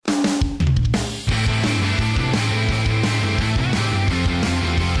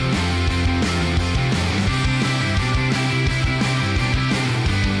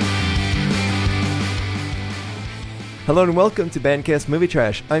Hello and welcome to Bandcast Movie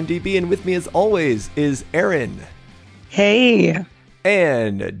Trash. I'm DB, and with me as always is Aaron. Hey.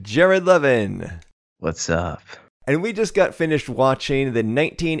 And Jared Levin. What's up? And we just got finished watching the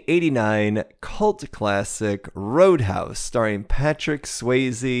 1989 cult classic Roadhouse, starring Patrick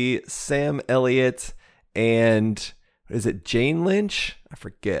Swayze, Sam Elliott, and, what is it, Jane Lynch? I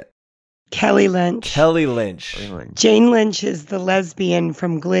forget. Kelly Lynch. Kelly Lynch. Jane Lynch is the lesbian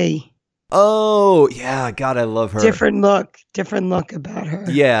from Glee. Oh, yeah, God, I love her. Different look about her.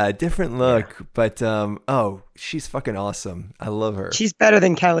 Yeah, different look, but, she's fucking awesome. I love her. She's better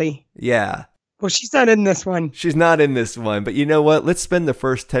than Kelly. Yeah. Well, she's not in this one. She's not in this one, but you know what? Let's spend the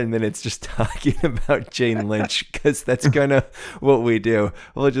first 10 minutes just talking about Jane Lynch, because that's kind of what we do.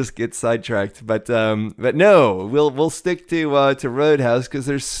 We'll just get sidetracked, but no, we'll stick to Roadhouse because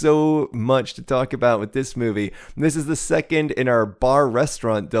there's so much to talk about with this movie. This is the second in our bar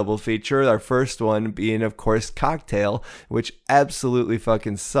restaurant double feature. Our first one being, of course, Cocktail, which absolutely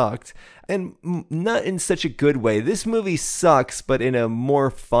fucking sucked. And not in such a good way. This movie sucks, but in a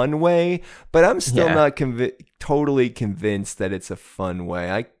more fun way. But I'm still not totally convinced that it's a fun way.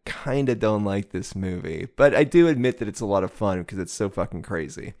 I kind of don't like this movie. But I do admit that it's a lot of fun because it's so fucking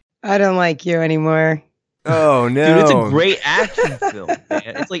crazy. I don't like you anymore. Oh, no. Dude, it's a great action film,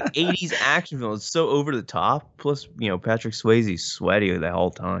 man. It's like 80s action film. It's so over the top. Plus, Patrick Swayze's sweaty the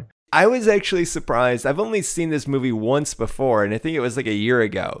whole time. I was actually surprised. I've only seen this movie once before, and I think it was like a year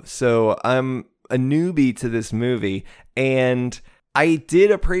ago. So I'm a newbie to this movie, and I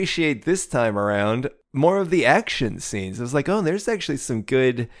did appreciate this time around more of the action scenes. I was like, oh, there's actually some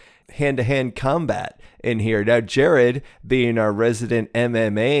good hand-to-hand combat in here. Now, Jared, being our resident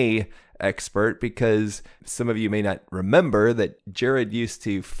MMA expert, because some of you may not remember that Jared used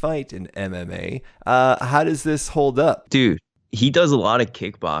to fight in MMA, how does this hold up? Dude. He does a lot of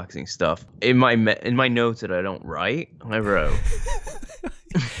kickboxing stuff. In my notes that I don't write, I wrote.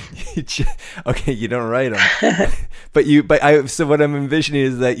 Okay, you don't write them, so what I'm envisioning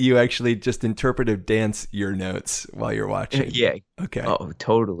is that you actually just interpretive dance your notes while you're watching. Yeah. Okay. Oh,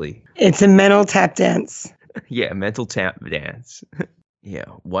 totally. It's a mental tap dance. Yeah, mental tap dance. Yeah,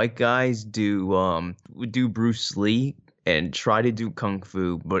 white guys do Bruce Lee and try to do kung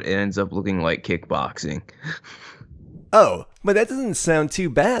fu, but it ends up looking like kickboxing. Oh, but that doesn't sound too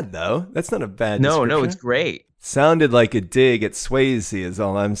bad, though. That's not a bad description. No, it's great. Sounded like a dig at Swayze is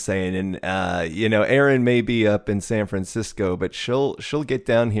all I'm saying. And, Erin may be up in San Francisco, but she'll get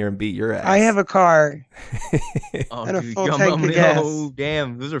down here and beat your ass. I have a car. Oh, and a dude, full tank of gas. Oh,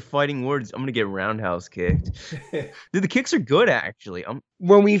 damn. Those are fighting words. I'm going to get roundhouse kicked. Dude, the kicks are good, actually.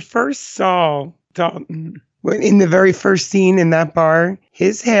 When we first saw Dalton, in the very first scene in that bar,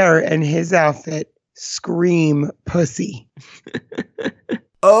 his hair and his outfit scream pussy.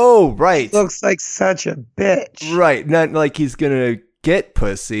 Oh, right. Looks like such a bitch. Right. Not like he's going to get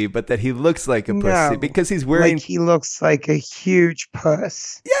pussy, but that he looks like a pussy because he's wearing... Like he looks like a huge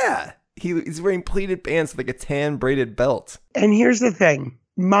puss. Yeah. He's wearing pleated pants with like a tan braided belt. And here's the thing.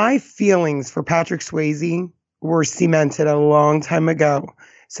 My feelings for Patrick Swayze were cemented a long time ago.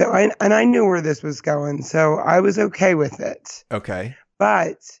 So I knew where this was going. So I was okay with it. Okay.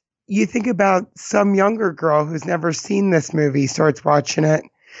 But you think about some younger girl who's never seen this movie starts watching it.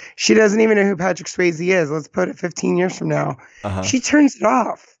 She doesn't even know who Patrick Swayze is. Let's put it 15 years from now. Uh-huh. She turns it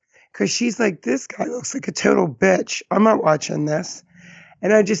off because she's like, this guy looks like a total bitch. I'm not watching this.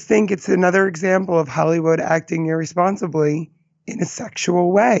 And I just think it's another example of Hollywood acting irresponsibly in a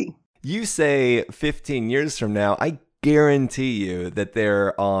sexual way. You say 15 years from now. I guarantee you that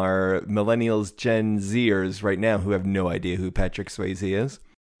there are millennials, Gen Zers right now who have no idea who Patrick Swayze is.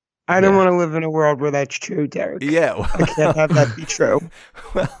 I don't want to live in a world where that's true, Derek. Yeah. Well, I can't have that be true.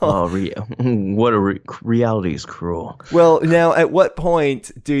 Reality is cruel. Well, now, at what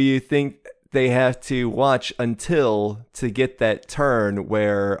point do you think they have to watch Until to get that turn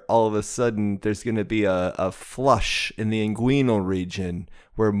where all of a sudden there's going to be a flush in the inguinal region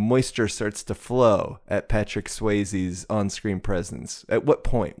where moisture starts to flow at Patrick Swayze's on-screen presence? At what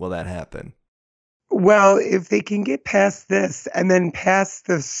point will that happen? Well, if they can get past this and then past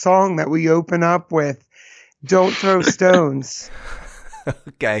the song that we open up with, Don't Throw Stones.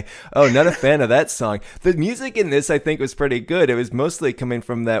 Okay. Oh, not a fan of that song. The music in this, I think, was pretty good. It was mostly coming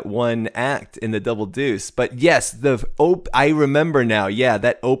from that one act in the Double Deuce. But yes, I remember now. Yeah,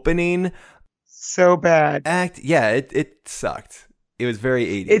 that opening. So bad. Act. Yeah, it sucked. It was very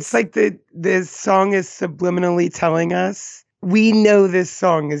 80s. It's like the song is subliminally telling us, we know this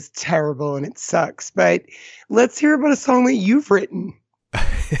song is terrible and it sucks, but let's hear about a song that you've written.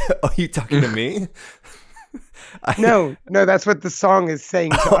 Are you talking to me? No, that's what the song is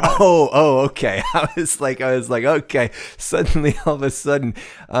saying to us. Okay. I was like, okay. Suddenly, all of a sudden,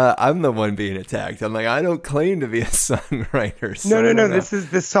 I'm the one being attacked. I'm like, I don't claim to be a songwriter. So No.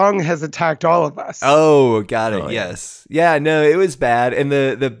 The song has attacked all of us. Oh, got it. Oh, yeah. Yes. Yeah, no, it was bad. And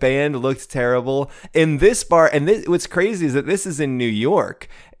the band looked terrible. In this bar, and what's crazy is that this is in New York.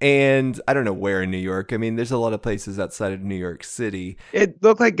 And I don't know where in New York. I mean, there's a lot of places outside of New York City. It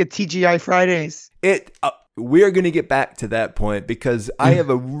looked like a TGI Fridays. We're going to get back to that point because I have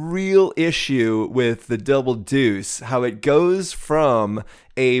a real issue with the Double Deuce, how it goes from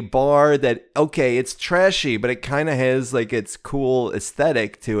a bar that, okay, it's trashy, but it kind of has like its cool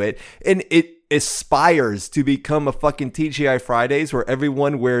aesthetic to it. And it aspires to become a fucking TGI Fridays where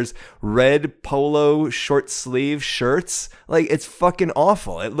everyone wears red polo short sleeve shirts. Like, it's fucking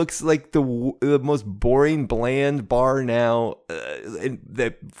awful. It looks like the most boring, bland bar now.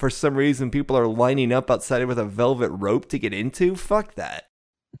 That for some reason people are lining up outside with a velvet rope to get into. Fuck that.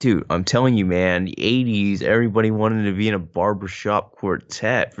 Dude, I'm telling you, man, the 80s, everybody wanted to be in a barbershop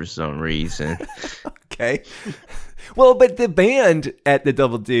quartet for some reason. Okay. Well, but the band at the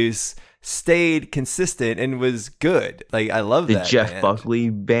Double Deuce stayed consistent and was good. Like, I love The that Jeff band. Buckley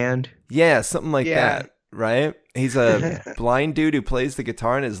band. Yeah, something like Yeah. that, right? He's a blind dude who plays the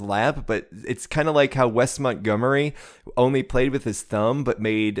guitar in his lap, but it's kind of like how Wes Montgomery only played with his thumb but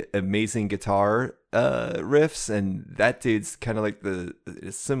made amazing guitar riffs, and that dude's kind of like the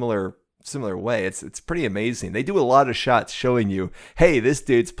similar way. It's pretty amazing. They do a lot of shots showing you, hey, this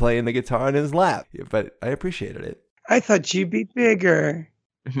dude's playing the guitar in his lap. But I appreciated it. I thought you'd be bigger.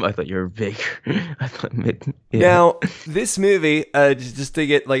 I thought you were bigger. I thought Now, this movie, just to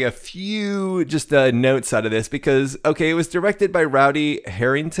get like a few notes out of this, because, okay, it was directed by Rowdy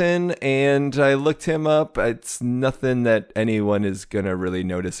Harrington, and I looked him up. It's nothing that anyone is going to really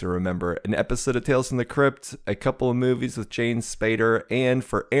notice or remember. An episode of Tales from the Crypt, a couple of movies with James Spader, and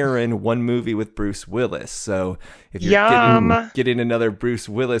for Aaron, one movie with Bruce Willis. So if you're getting another Bruce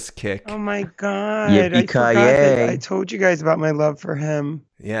Willis kick. Oh my God. Yippee-ki-yay. I forgot that I told you guys about my love for him.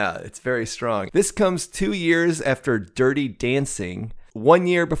 Yeah, it's very strong. This comes 2 years after Dirty Dancing, 1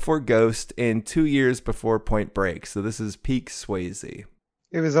 year before Ghost, and 2 years before Point Break. So this is peak Swayze.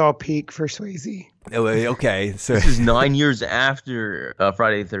 It was all peak for Swayze. Oh, okay, so This is 9 years after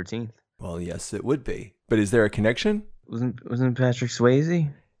Friday the 13th. well, yes, it would be. But is there a connection? Wasn't Patrick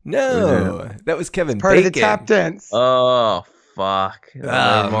Swayze? No, that was Kevin Part Bacon. of the tap dance. Oh, fuck. Oh,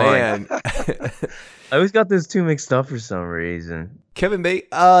 Never mind. man. I always got those two mixed up for some reason. Kevin Bacon.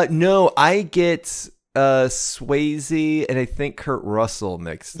 No, I get Swayze and I think Kurt Russell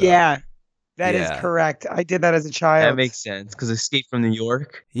mixed up. Yeah, that is Yeah. correct. I did that as a child. That makes sense because Escape from New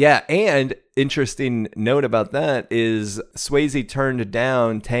York. Yeah, and interesting note about that is Swayze turned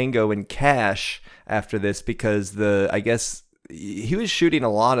down Tango and Cash after this because I guess he was shooting a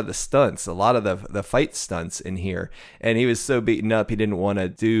lot of the stunts, a lot of the fight stunts in here, and he was so beaten up he didn't want to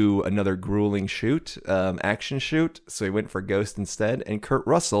do another grueling action shoot, so he went for Ghost instead. And Kurt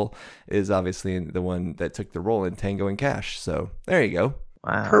Russell is obviously the one that took the role in Tango and Cash. So there you go.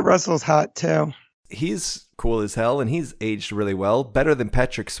 Wow. Kurt Russell's hot too. He's cool as hell, and he's aged really well, better than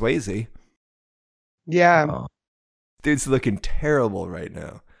Patrick Swayze. Yeah, Oh. Dude's looking terrible right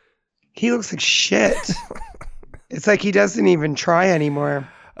now. he looks like shit. It's like he doesn't even try anymore.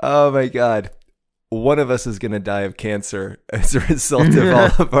 Oh my God. One of us is going to die of cancer as a result of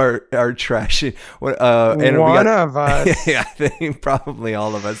all of our trashing. One of us. Yeah, I think probably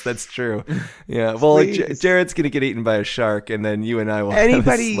all of us. That's true. Yeah. Well, Please. Jared's going to get eaten by a shark, and then you and I will have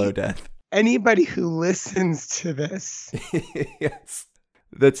a slow death. Anybody who listens to this. Yes.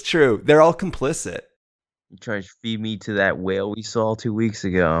 That's true. They're all complicit. You try to feed me to that whale we saw 2 weeks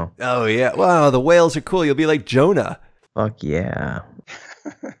ago. Oh, yeah. Wow, the whales are cool. You'll be like Jonah. Fuck yeah.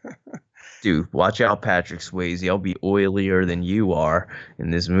 Dude, watch out, Patrick Swayze. I'll be oilier than you are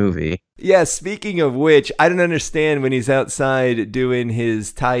in this movie. Yeah, speaking of which, I don't understand when he's outside doing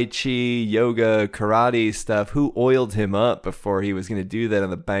his Tai Chi, yoga, karate stuff, who oiled him up before he was going to do that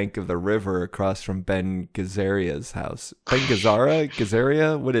on the bank of the river across from Ben Gazaria's house. Ben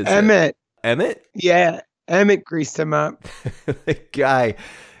Gazaria? What is Emmett. it? Emmett? Yeah, Emmett greased him up. The guy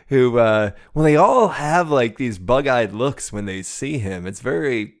who, well, they all have like these bug-eyed looks when they see him. It's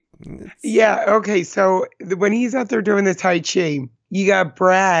very... Yeah, okay, so when he's out there doing the Tai Chi, you got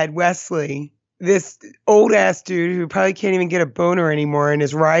Brad Wesley, this old ass dude who probably can't even get a boner anymore and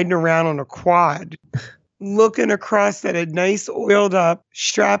is riding around on a quad, looking across at a nice oiled up,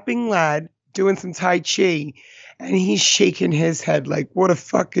 strapping lad doing some Tai Chi, and he's shaking his head like, what a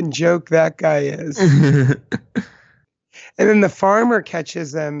fucking joke that guy is. And then the farmer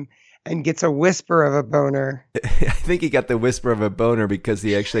catches him and gets a whisper of a boner. I think he got the whisper of a boner because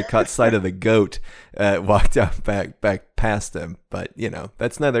he actually caught sight of the goat, walked out back past him. But,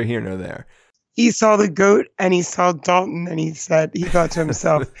 that's neither here nor there. He saw the goat and he saw Dalton and he thought to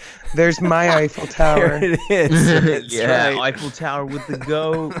himself, there's my Eiffel Tower. There it is. Yeah, right. Eiffel Tower with the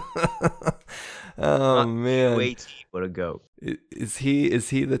goat. Oh, man. Wait, what a goat. Is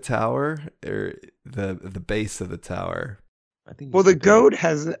he the tower or the base of the tower? I think. Well, the goat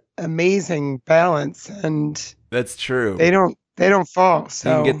has amazing balance and That's true. they don't fall. So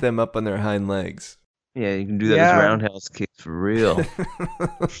You can get them up on their hind legs. Yeah, you can do that Yeah. as roundhouse kicks for real.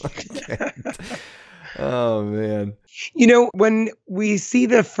 Oh, man. When we see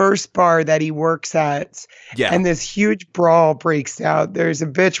the first bar that he works at, Yeah. and this huge brawl breaks out, there's a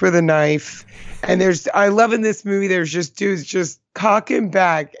bitch with a knife, and I love in this movie, there's just dudes just cocking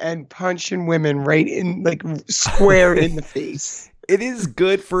back and punching women right in, like, square in the face. It is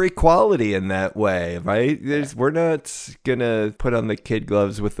good for equality in that way, right? We're not gonna put on the kid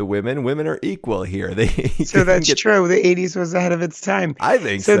gloves with the women. Women are equal here. So that's true. The 80s was ahead of its time. I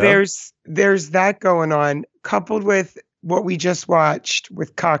think so. There's that going on, coupled with what we just watched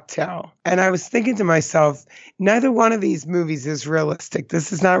with Cocktail. And I was thinking to myself, neither one of these movies is realistic.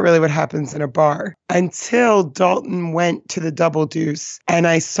 This is not really what happens in a bar. Until Dalton went to the Double Deuce and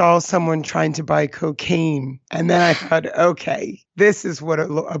I saw someone trying to buy cocaine. And then I thought, okay, this is what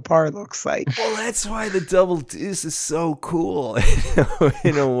a bar looks like. Well, that's why the Double Deuce is so cool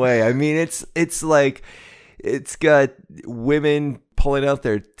in a way. I mean, it's like it's got women pulling out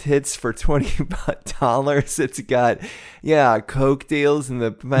their tits for $20. It's got coke deals in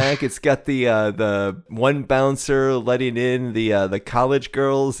the back. It's got the one bouncer letting in the college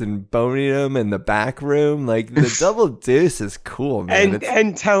girls and boning them in the back room. Like the Double Deuce is cool, man.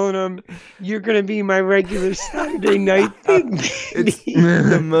 And telling them you're gonna be my regular Saturday night thing. It's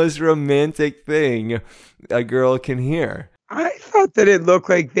the most romantic thing a girl can hear. I thought that it looked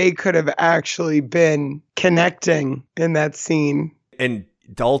like they could have actually been connecting in that scene. And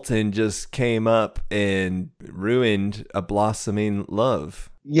Dalton just came up and ruined a blossoming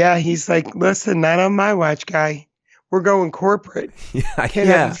love. Yeah, he's like, listen, not on my watch, guy. We're going corporate. Can't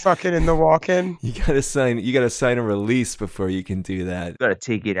have you fucking in the walk-in. You gotta sign a release before you can do that. You gotta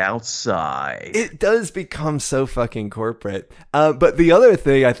take it outside. It does become so fucking corporate. But the other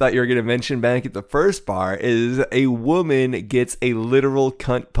thing I thought you were gonna mention back at the first bar is a woman gets a literal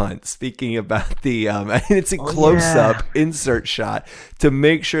cunt punt. Speaking about the, it's a close-up insert shot to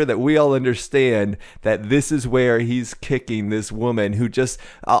make sure that we all understand that this is where he's kicking this woman who just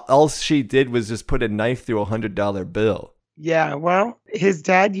all she did was just put a knife through $100 bill. Yeah, well, his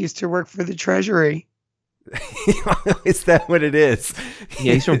dad used to work for the Treasury. Is that what it is?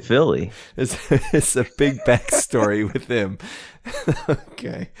 Yeah, he's from Philly. It's a big backstory with him.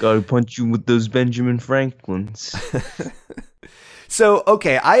 Okay. Gotta punch you with those Benjamin Franklins. So,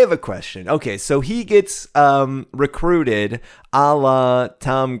 okay, I have a question. Okay, so he gets recruited a la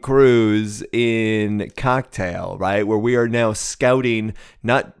Tom Cruise in Cocktail, right? Where we are now scouting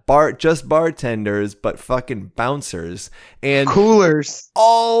not just bartenders, but fucking bouncers. And coolers.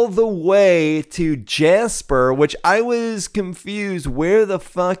 All the way to Jasper, which I was confused. Where the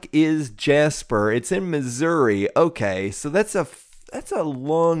fuck is Jasper? It's in Missouri. Okay, so that's a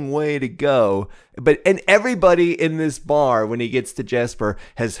long way to go. And everybody in this bar, when he gets to Jasper,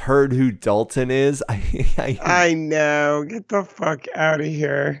 has heard who Dalton is. I know. Get the fuck out of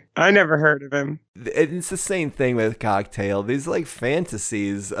here. I never heard of him. It's the same thing with Cocktail. These like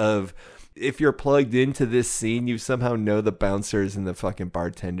fantasies of if you're plugged into this scene, you somehow know the bouncers and the fucking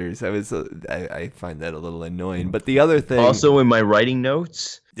bartenders. I find that a little annoying. But the other thing, also in my writing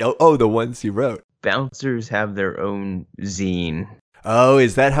notes, the ones you wrote. Bouncers have their own zine. Oh,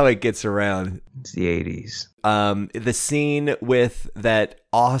 is that how it gets around? It's the 80s. The scene with that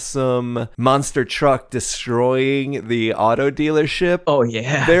awesome monster truck destroying the auto dealership. Oh,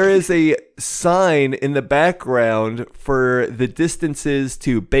 yeah. There is a sign in the background for the distances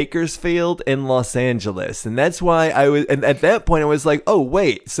to Bakersfield and Los Angeles. And that's why and at that point I was like, oh,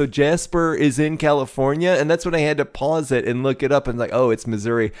 wait, so Jasper is in California? And that's when I had to pause it and look it up and like, oh, it's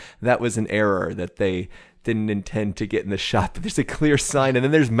Missouri. That was an error that they didn't intend to get in the shot, but there's a clear sign, and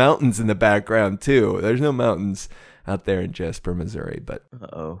then there's mountains in the background too. There's no mountains out there in Jasper, Missouri, but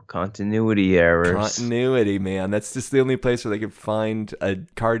continuity errors. Continuity, man. That's just the only place where they could find a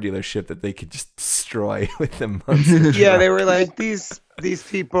car dealership that they could just destroy with the monster. Yeah, they were like, these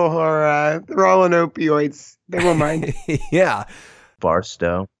people are they're all on opioids. They won't mind. Yeah.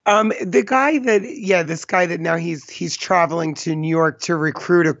 Barstow. This guy that now he's traveling to New York to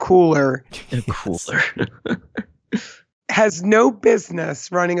recruit a cooler. A cooler. has no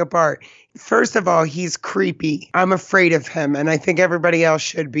business running a bar. First of all, he's creepy. I'm afraid of him, and I think everybody else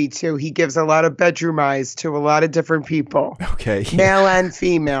should be too. He gives a lot of bedroom eyes to a lot of different people. Okay. Male and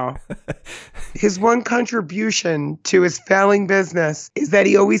female. His one contribution to his failing business is that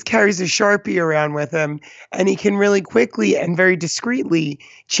he always carries a Sharpie around with him, and he can really quickly and very discreetly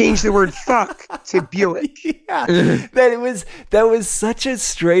change the word fuck to Buick. Yeah, that was such a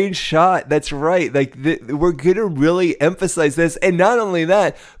strange shot. That's right. Like we're gonna really emphasize this, and not only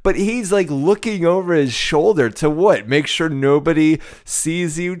that, but he's like looking over his shoulder to what? Make sure nobody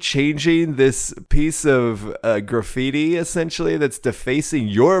sees you changing this piece of graffiti, essentially, that's defacing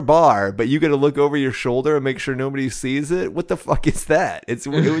your bar. But you got to look over your shoulder and make sure nobody sees it. What the fuck is that? It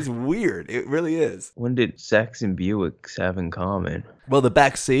was weird. It really is. When did Sex and Buicks have in common? Well, the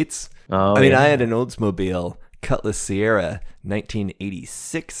back seats. Oh, I mean, yeah. I had an Oldsmobile Cutlass Sierra,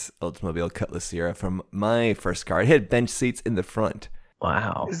 1986 Oldsmobile Cutlass Sierra from my first car. It had bench seats in the front.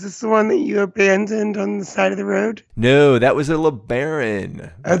 Wow. Is this the one that you abandoned on the side of the road? No, that was a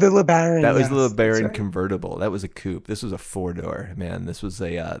LeBaron. Oh, the LeBaron. That was yes, the LeBaron right. convertible. That was a coupe. This was a 4-door. Man, this was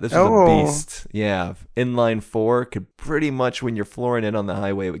a Oh. beast. Yeah, inline 4 could pretty much, when you're flooring it on the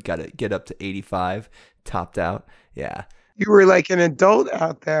highway, we got to get up to 85, topped out. Yeah. You were like an adult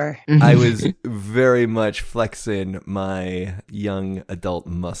out there. I was very much flexing my young adult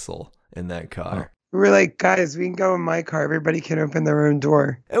muscle in that car. We were like, guys, we can go in my car. Everybody can open their own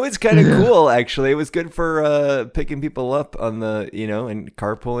door. It was kind of cool, actually. It was good for picking people up on the, and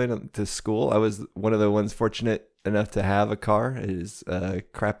carpooling to school. I was one of the ones fortunate enough to have a car, as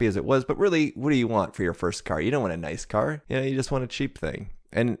crappy as it was. But really, what do you want for your first car? You don't want a nice car. You just want a cheap thing.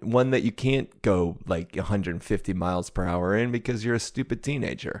 And one that you can't go like 150 miles per hour in because you're a stupid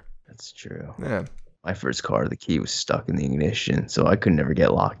teenager. That's true. Yeah. My first car, the key was stuck in the ignition, so I could never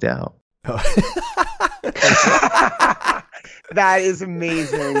get locked out. That is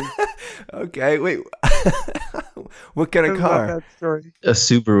amazing. Okay, wait. What kind of I car? love that story. A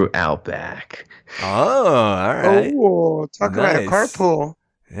Subaru Outback. Oh, all right. Oh, talk about a Nice. carpool.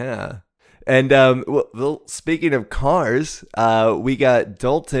 Yeah. And well, speaking of cars, we got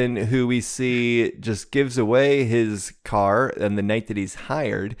Dalton, who we see just gives away his car on the night that he's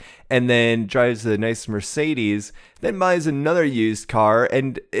hired, and then drives a nice Mercedes, then buys another used car.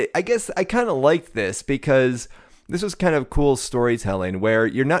 And I guess I kind of like this because this was kind of cool storytelling where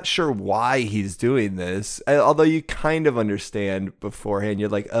you're not sure why he's doing this, although you kind of understand beforehand. You're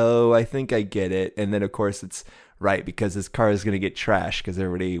like, oh, I think I get it. And then, of course, it's right because his car is going to get trashed because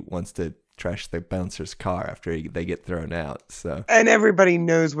everybody wants to trash their bouncer's car after they get thrown out. So And everybody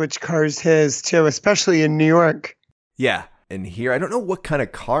knows which car's his, too, especially in New York. yeah. And here, I don't know what kind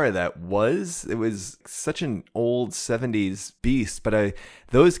of car that was. It was such an old 70s beast, but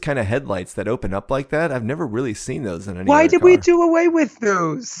those kind of headlights that open up like that, I've never really seen those in any Why other did car. we do away with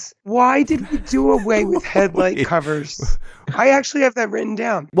those? Why did we do away with headlight Wait. covers? I actually have that written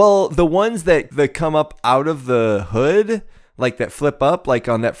down. Well, the ones that come up out of the hood, like that flip up, like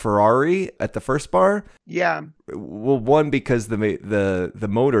on that Ferrari at the first bar. Yeah. Well, one, because the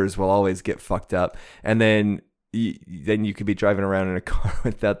motors will always get fucked up, and then you could be driving around in a car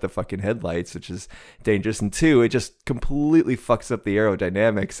without the fucking headlights, which is dangerous. And two, it just completely fucks up the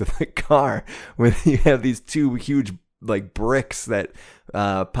aerodynamics of the car when you have these two huge like bricks that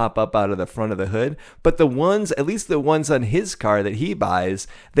pop up out of the front of the hood. But the ones, at least the ones on his car that he buys,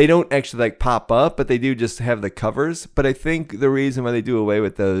 they don't actually like pop up, but they do just have the covers. But I think the reason why they do away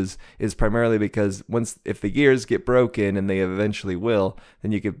with those is primarily because if the gears get broken, and they eventually will,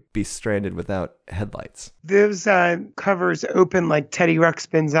 then you could be stranded without headlights. Those covers open like Teddy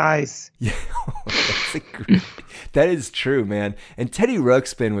Ruxpin's eyes. Yeah, that is true, man. And Teddy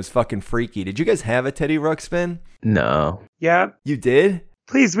Ruxpin was fucking freaky. Did you guys have a Teddy Ruxpin? No. Yep. You did?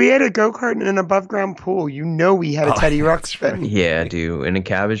 Please, we had a go-kart and an above-ground pool. You know we had a Teddy Ruxpin. Yeah, dude. And a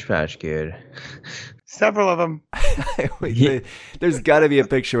Cabbage Patch Kid. Several of them. There's got to be a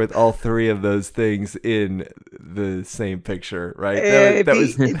picture with all three of those things in the same picture, right?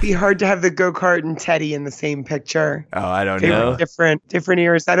 It'd be hard to have the go-kart and Teddy in the same picture. Oh, I don't They know. were different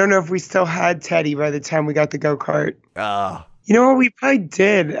eras. I don't know if we still had Teddy by the time we got the go-kart. Oh, You know what? We probably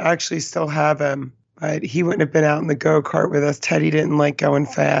did actually still have him, but he wouldn't have been out in the go-kart with us. Teddy didn't like going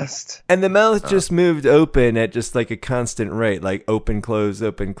fast. and the mouth just moved open at just like a constant rate, like open, close,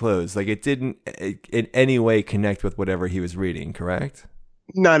 open, close. Like it didn't in any way connect with whatever he was reading, correct?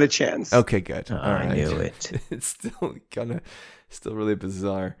 Not a chance. Okay, good. All I right. knew it. It's still really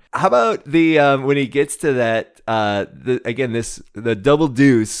bizarre. How about the when he gets to that the double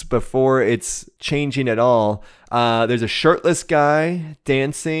deuce before it's changing at all? There's a shirtless guy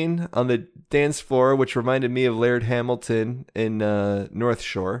dancing on the dance floor, which reminded me of Laird Hamilton in North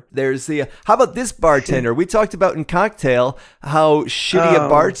Shore. There's the how about this bartender? We talked about in Cocktail how shitty a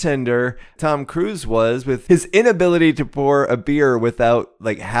bartender Tom Cruise was with his inability to pour a beer without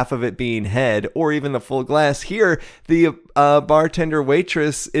like half of it being head or even the full glass. Here, the bartender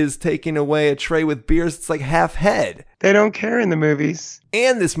waitress is taking away a tray with beers that's like half head. They don't care in the movies.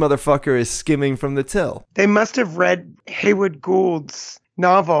 And this motherfucker is skimming from the till. They must have read Haywood Gould's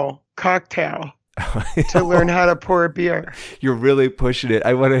novel, Cocktail, to learn how to pour a beer. You're really pushing it.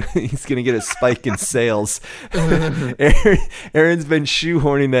 He's going to get a spike in sales. Aaron's been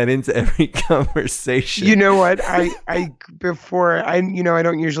shoehorning that into every conversation. You know what? I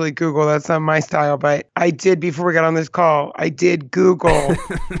don't usually Google. That's not my style, but I did before we got on this call. I did Google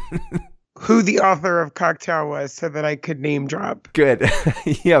who the author of Cocktail was so that I could name drop. Good.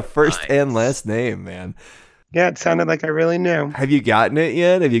 Yeah, first and last name, man. Yeah, it sounded like I really knew. Have you gotten it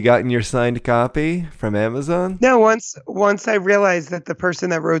yet? Have you gotten your signed copy from Amazon? No, once I realized that the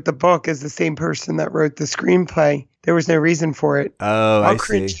person that wrote the book is the same person that wrote the screenplay, there was no reason for it. Oh, I'll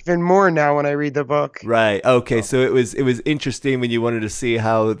cringe even more now when I read the book. Right. Okay. So it was interesting when you wanted to see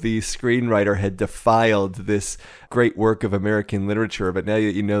how the screenwriter had defiled this great work of American literature, but now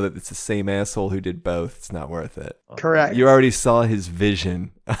that you know that it's the same asshole who did both, it's not worth it. Correct. You already saw his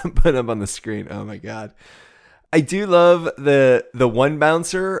vision put up on the screen. Oh my God. I do love the one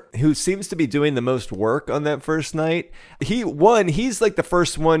bouncer who seems to be doing the most work on that first night. He's like the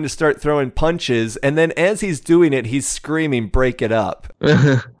first one to start throwing punches, and then as he's doing it, he's screaming, "Break it up."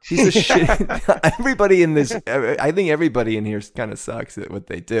 He's a shit. Everybody in this, I think everybody in here kind of sucks at what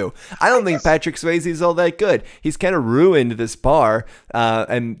they do. I don't think Patrick Swayze's all that good. He's kind of ruined this bar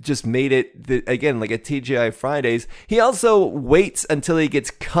and just made it, again, like a TGI Fridays. He also waits until he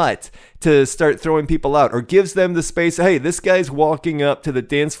gets cut to start throwing people out, or gives them the space. Hey, this guy's walking up to the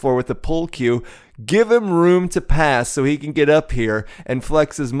dance floor with a pull cue. Give him room to pass so he can get up here and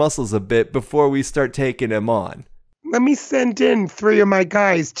flex his muscles a bit before we start taking him on. Let me send in 3 of my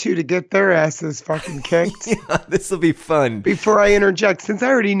guys, too, to get their asses fucking kicked. Yeah, this will be fun. Before I interject, since I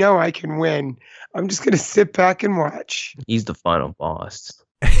already know I can win, I'm just going to sit back and watch. He's the final boss.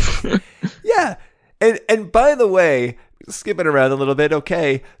 Yeah. And by the way, skipping around a little bit,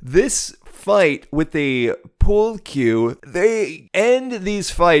 okay, this fight with the pool cue, they end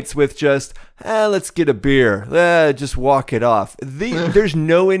these fights with just, let's get a beer, just walk it off. There's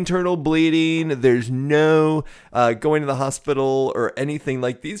no internal bleeding, there's no going to the hospital or anything.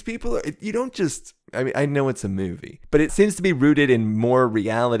 Like, these people, you don't just, I mean, I know it's a movie, but it seems to be rooted in more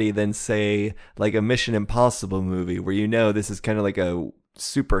reality than, say, like a Mission Impossible movie where you know this is kind of like a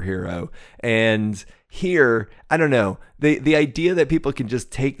superhero. And here, I don't know, the idea that people can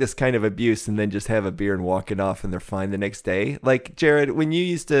just take this kind of abuse and then just have a beer and walk it off and they're fine the next day. Like, Jared, when you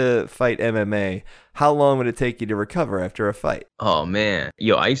used to fight MMA, how long would it take you to recover after a fight? Oh man,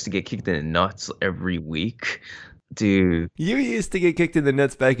 yo, I used to get kicked in the nuts every week. Dude. You used to get kicked in the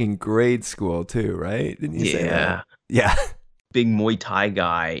nuts back in grade school too, right? Didn't you say that? Yeah. Big Muay Thai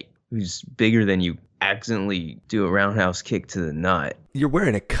guy who's bigger than you accidentally do a roundhouse kick to the nut. You're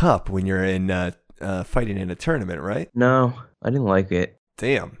wearing a cup when you're in fighting in a tournament, right? No, I didn't like it.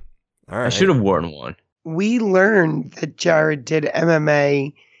 Damn. All right. I should have worn one. We learned that Jared did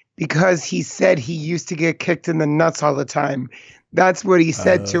MMA because he said he used to get kicked in the nuts all the time. That's what he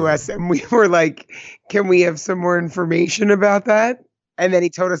said to us. And we were like, can we have some more information about that? And then he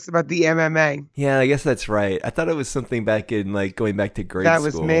told us about the MMA. Yeah, I guess that's right. I thought it was something back in, like, going back to grade school. That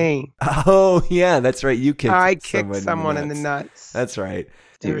was me. Oh, yeah, that's right. You kicked I kicked someone in the nuts. That's right.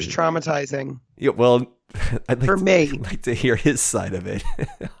 It was traumatizing. Yeah, well, I'd like to hear his side of it.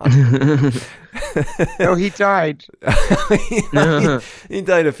 No, he died. He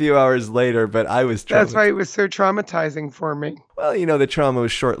died a few hours later, but I was traumatized. That's why it was so traumatizing for me. Well, you know, the trauma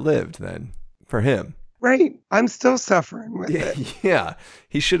was short-lived then, for him. Right. I'm still suffering with it. Yeah.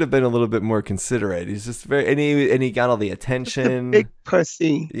 He should have been a little bit more considerate. He's just and he got all the attention. Big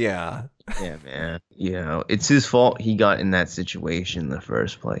pussy. Yeah. Yeah, man. You know, it's his fault he got in that situation in the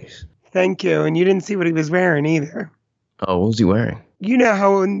first place. Thank you. And you didn't see what he was wearing either. Oh, what was he wearing? You know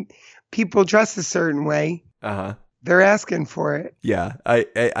how when people dress a certain way, they're asking for it. Yeah.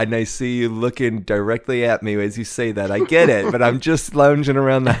 I see you looking directly at me as you say that. I get it, but I'm just lounging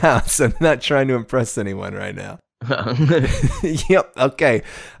around the house. I'm not trying to impress anyone right now. Yep. Okay.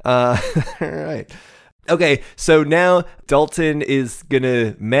 All right. Okay, so now Dalton is going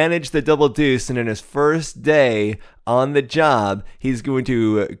to manage the double deuce, and in his first day on the job, he's going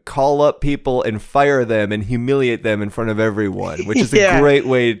to call up people and fire them and humiliate them in front of everyone, which is a great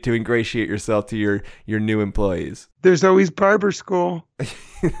way to ingratiate yourself to your new employees. There's always barber school.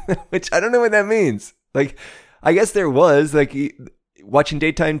 Which I don't know what that means. Like, I guess there was, like, watching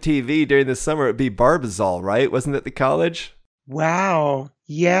daytime TV during the summer, it'd be Barbizon, right? Wasn't it the college? Wow.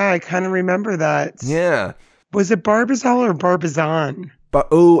 Yeah, I kind of remember that. Yeah. Was it Barbizon or Barbizon? But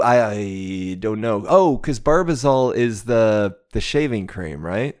I don't know. Oh, because Barbizon is the shaving cream,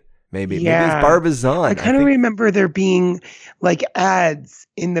 right? Maybe it's Barbizon. I kind of remember there being like ads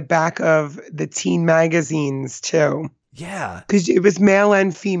in the back of the teen magazines too. Yeah, because it was male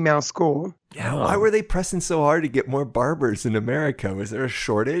and female school. Yeah, why were they pressing so hard to get more barbers in America? Was there a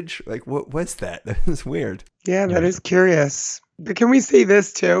shortage? Like, what was that? That was weird. Yeah, that is curious. But can we say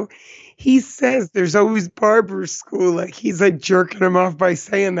this too? He says there's always barber school. Like he's like jerking him off by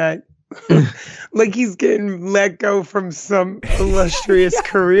saying that. Like he's getting let go from some illustrious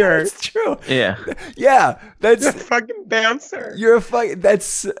career. That's true. Yeah. Yeah. That's a fucking bouncer. You're a fucking,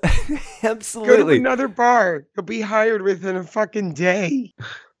 that's absolutely. Go to another bar. You'll be hired within a fucking day.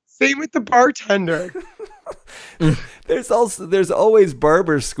 Same with the bartender. There's always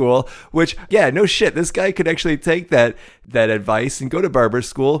barber school, which, yeah, no shit. This guy could actually take that advice and go to barber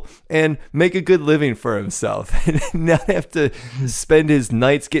school and make a good living for himself and not have to spend his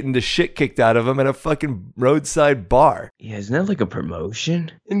nights getting the shit kicked out of him at a fucking roadside bar. Yeah, isn't that like a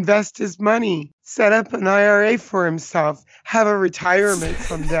promotion? Invest his money. Set up an IRA for himself. Have a retirement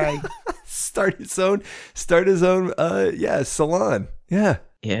someday. Start his own salon. Yeah.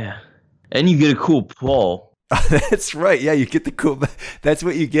 Yeah. And you get a cool pole. That's right. Yeah, you get the cool. That's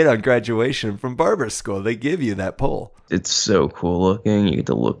what you get on graduation from barber school. They give you that pole. It's so cool looking. You get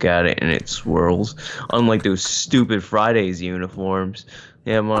to look at it and it swirls. Unlike those stupid Fridays uniforms.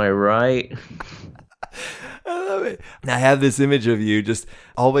 Am I right? I love it. I have this image of you just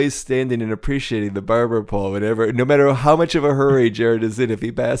always standing and appreciating the barber pole whenever, no matter how much of a hurry Jared is in, if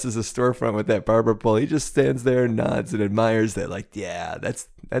he passes a storefront with that barber pole, he just stands there and nods and admires that. Like, yeah, that's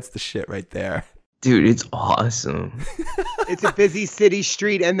the shit right there. Dude, it's awesome. It's a busy city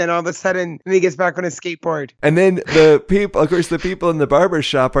street, and then all of a sudden, he gets back on his skateboard. And then the people in the barber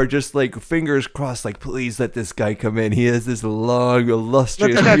shop are just like fingers crossed, like, please let this guy come in. He has this long,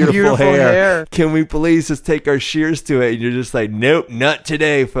 illustrious, beautiful hair. Can we please just take our shears to it? And you're just like, nope, not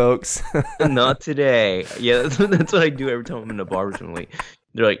today, folks. Not today. Yeah, that's what I do every time I'm in a barber shop. Like,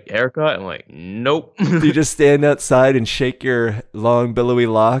 they're like, haircut? I'm like, nope. You just stand outside and shake your long, billowy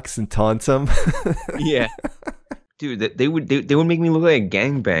locks and taunt them? Yeah. Dude, they would make me look like a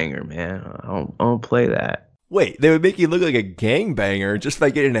gangbanger, man. I don't play that. Wait, they would make you look like a gangbanger just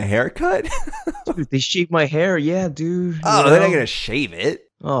by getting a haircut? Dude, they shave my hair. Yeah, dude. Oh, they're not going to shave it?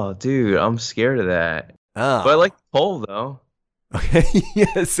 Oh, dude, I'm scared of that. Oh. But I like the pole, though. Okay,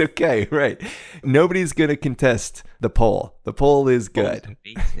 yes, okay, right. Nobody's going to contest the poll. The poll is good.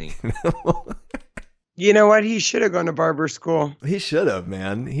 You know what? He should have gone to barber school. He should have,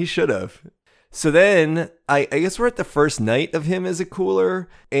 man. He should have. So then, I guess we're at the first night of him as a cooler,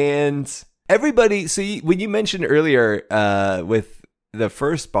 and everybody, so when you mentioned earlier with the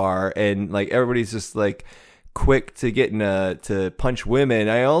first bar, and like everybody's just like, quick to get to punch women.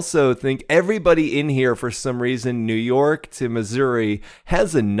 I also think everybody in here, for some reason, New York to Missouri,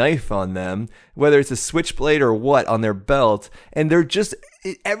 has a knife on them, whether it's a switchblade or what, on their belt, and they're just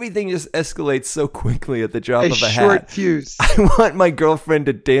everything just escalates so quickly at the drop of a hat. Short fuse. I want my girlfriend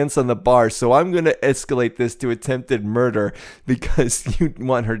to dance on the bar, so I'm going to escalate this to attempted murder because you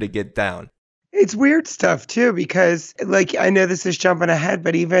want her to get down. It's weird stuff too, because like, I know this is jumping ahead,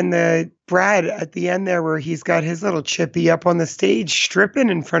 but even the Brad at the end there where he's got his little chippy up on the stage stripping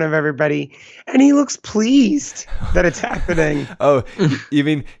in front of everybody, and he looks pleased that it's happening. Oh, you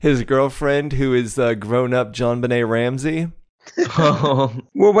mean his girlfriend who is grown up JonBenet Ramsey? Oh.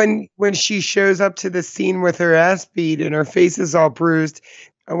 Well, when she shows up to the scene with her ass beat and her face is all bruised,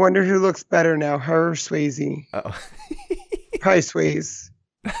 I wonder who looks better now, her or Swayze? Oh. Probably Swayze.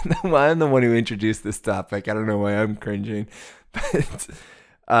 Well, I'm the one who introduced this topic. I don't know why I'm cringing. But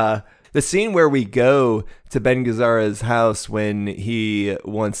the scene where we go to Ben Gazzara's house when he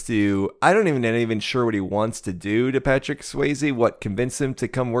wants to, I'm not even sure what he wants to do to Patrick Swayze, what convinced him to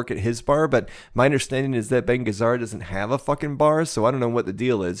come work at his bar. But my understanding is that Ben Gazzara doesn't have a fucking bar, so I don't know what the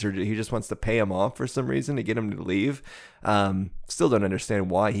deal is. Or he just wants to pay him off for some reason to get him to leave. Still don't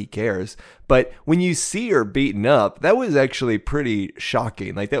understand why he cares. But when you see her beaten up, that was actually pretty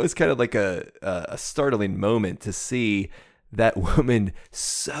shocking. Like, that was kind of like a startling moment to see that woman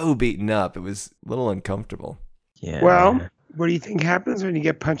so beaten up. It was a little uncomfortable. Yeah. Well, what do you think happens when you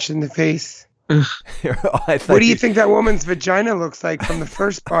get punched in the face? I thought What do you think that woman's vagina looks like from the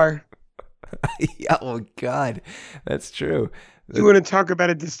first bar? Yeah, oh God, that's true. You want to talk about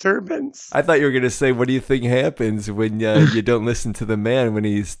a disturbance? I thought you were going to say, what do you think happens when you don't listen to the man when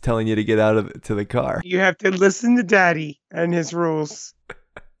he's telling you to get out to the car? You have to listen to Daddy and his rules.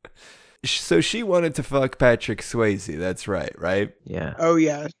 So she wanted to fuck Patrick Swayze. That's right? Yeah. Oh,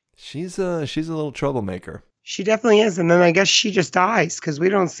 yeah. She's a little troublemaker. She definitely is. And then I guess she just dies because we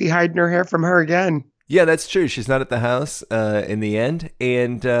don't see hiding her hair from her again. Yeah, that's true. She's not at the house in the end.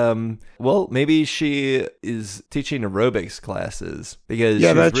 And, well, maybe she is teaching aerobics classes because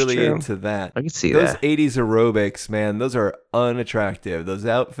she's really true. into that. I can see those that. 80s aerobics, man, those are unattractive. Those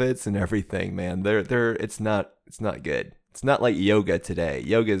outfits and everything, man. It's not good. It's not like yoga today.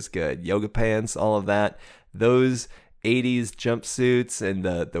 Yoga's good. Yoga pants, all of that. Those 80s jumpsuits and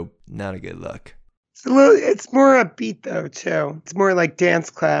the not a good look. It's more upbeat though, too. It's more like dance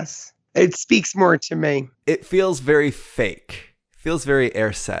class. It speaks more to me. It feels very fake. Feels very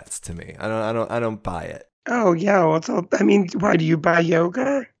ersatz to me. I don't buy it. Oh yeah, well, why do you buy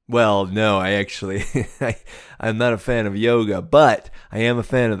yoga? Well, no, I actually I'm not a fan of yoga, but I am a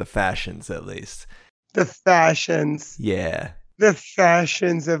fan of the fashions at least. The fashions. Yeah. The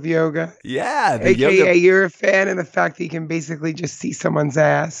fashions of yoga. Yeah. AKA, you're a fan of the fact that you can basically just see someone's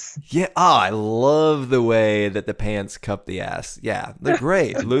ass. Yeah. Oh, I love the way that the pants cup the ass. Yeah, they're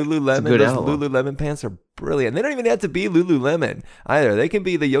great. Lululemon. Those Lululemon pants are brilliant. They don't even have to be Lululemon either. They can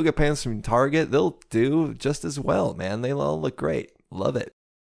be the yoga pants from Target. They'll do just as well, man. They all look great. Love it.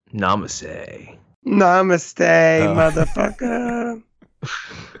 Namaste. Motherfucker.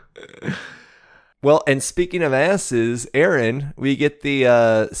 Well, and speaking of asses, Aaron, we get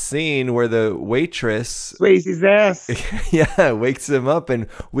the scene where the waitress Swayze's ass. yeah, wakes him up, and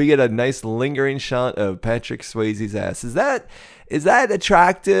we get a nice lingering shot of Patrick Swayze's ass. Is that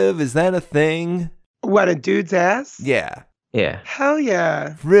attractive? Is that a thing? What, a dude's ass? Yeah. Yeah. Hell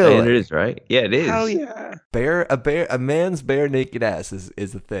yeah. Really? And it is, right? Yeah, it is. Hell yeah. A man's bare naked ass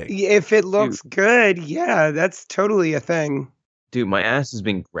is a thing. If it looks good, yeah, that's totally a thing. Dude, my ass has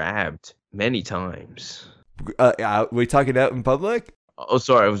been grabbed many times. We talking out in public? Oh,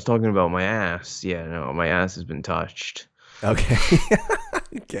 sorry, I was talking about my ass. Yeah, no, my ass has been touched. Okay.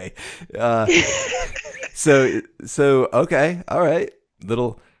 Okay. So okay, all right.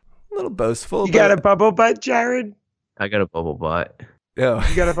 Little boastful. You got a bubble butt, Jared? I got a bubble butt. Oh.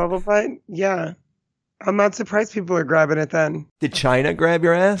 You got a bubble butt? Yeah. I'm not surprised people are grabbing it then. Did China grab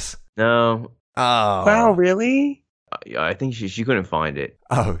your ass? No. Oh. Wow, really? I think she couldn't find it.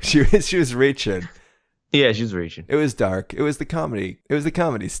 Oh, she was reaching. Yeah, she was reaching. It was dark. It was the comedy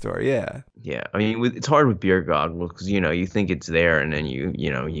store. Yeah. Yeah, I mean, it's hard with Beer God because you think it's there and then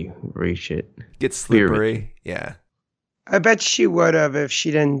you reach it. Gets slippery. Yeah. I bet she would have if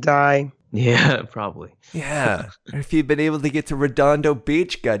she didn't die. Yeah, probably. Yeah. If you'd been able to get to Redondo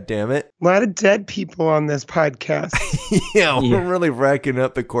Beach, goddammit. A lot of dead people on this podcast. Yeah, we're really racking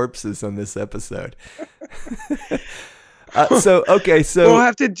up the corpses on this episode. So we'll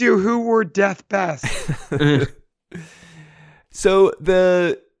have to do who wore death best. So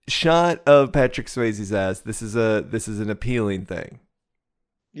the shot of Patrick Swayze's ass, this is an appealing thing.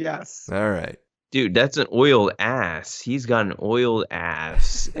 Yes. All right. Dude, that's an oiled ass. He's got an oiled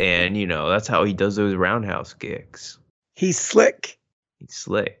ass, and that's how he does those roundhouse kicks. He's slick. He's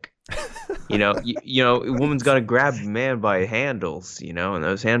slick. A woman's got to grab a man by handles, and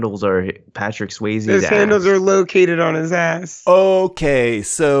those handles are Patrick Swayze's Those ass. handles are located on his ass. Okay,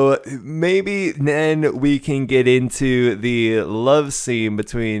 so maybe then we can get into the love scene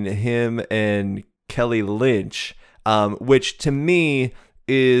between him and Kelly Lynch, which to me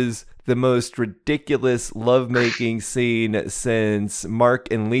is the most ridiculous lovemaking scene since Mark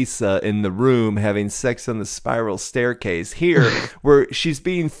and Lisa in The Room having sex on the spiral staircase. Here, where she's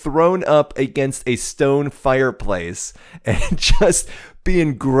being thrown up against a stone fireplace and just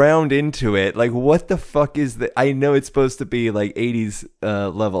being ground into it. Like, what the fuck is that? I know it's supposed to be like 80s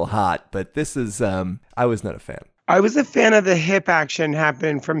level hot, but this is, I was not a fan. I was a fan of the hip action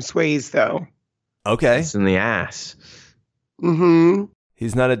happening from Swayze, though. Okay. It's in the ass. Mm-hmm.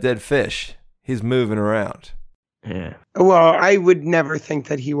 He's not a dead fish. He's moving around. Yeah. Well, I would never think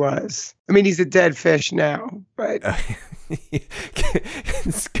that he was. I mean, he's a dead fish now, but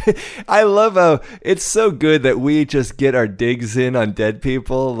I love how it's so good that we just get our digs in on dead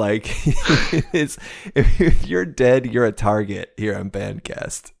people. Like, if you're dead, you're a target here on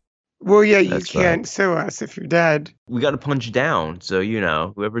Bandcast. Well, yeah, you That's can't right. sue us if you're dead. We got to punch down. So,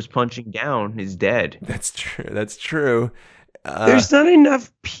 whoever's punching down is dead. That's true. That's true. There's not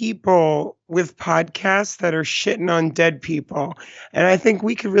enough people with podcasts that are shitting on dead people. And I think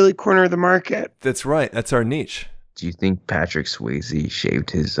we could really corner the market. That's right. That's our niche. Do you think Patrick Swayze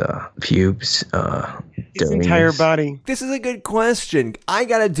shaved his pubes His during entire this? body. This is a good question. I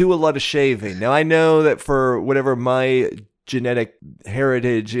got to do a lot of shaving. Now, I know that for whatever my genetic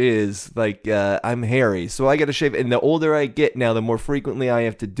heritage is, like, I'm hairy. So I got to shave. And the older I get now, the more frequently I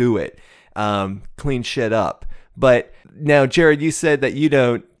have to do it. Clean shit up. But now, Jared, you said that you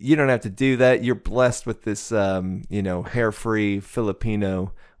don't have to do that. You're blessed with this, hair-free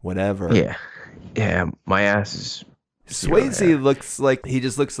Filipino whatever. Yeah. My ass is. Swayze looks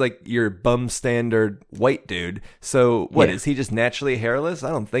like your bum standard white dude. So what is he just naturally hairless? I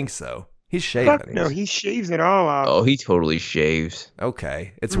don't think so. He's shaving. Fuck no, he shaves it all off. Oh, he totally shaves.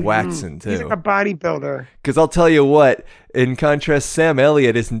 Okay, it's waxing too. He's like a bodybuilder. Because I'll tell you what, in contrast, Sam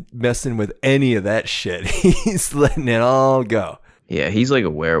Elliott isn't messing with any of that shit. He's letting it all go. Yeah, he's like a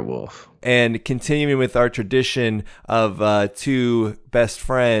werewolf. And continuing with our tradition of two best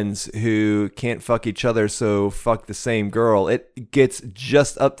friends who can't fuck each other, so fuck the same girl, it gets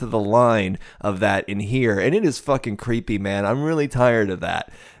just up to the line of that in here. And it is fucking creepy, man. I'm really tired of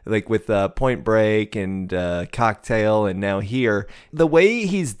that. Like with Point Break and Cocktail and now here. The way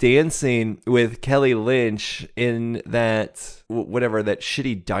he's dancing with Kelly Lynch in that that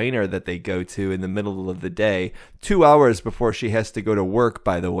shitty diner that they go to in the middle of the day, 2 hours before she has to go to work,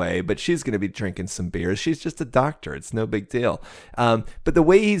 by the way, but she's going to be drinking some beers. She's just a doctor. It's no big deal. But the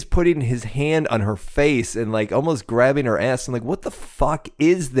way he's putting his hand on her face and like almost grabbing her ass, I'm like, what the fuck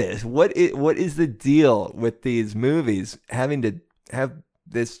is this? What is the deal with these movies having to have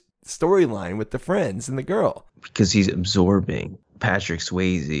this storyline with the friends and the girl? Because he's absorbing Patrick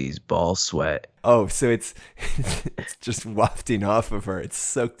Swayze's ball sweat. Oh, so it's just wafting off of her. It's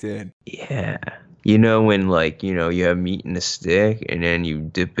soaked in. Yeah. You know when you have meat in a stick and then you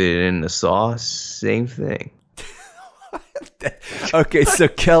dip it in the sauce? Same thing. Okay, so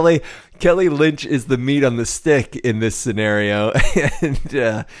Kelly Lynch is the meat on the stick in this scenario, and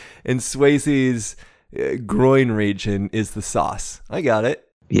Swayze's groin region is the sauce. I got it.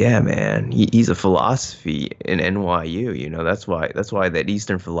 Yeah, man. He's a philosophy in NYU. That's why that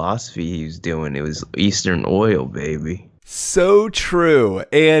Eastern philosophy he was doing, it was Eastern oil, baby. So true.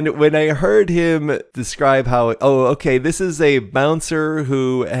 And when I heard him describe how, this is a bouncer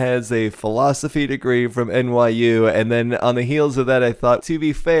who has a philosophy degree from NYU. And then on the heels of that, I thought, to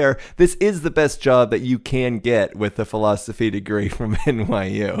be fair, this is the best job that you can get with a philosophy degree from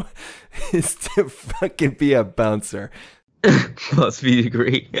NYU, is to fucking be a bouncer. Philosophy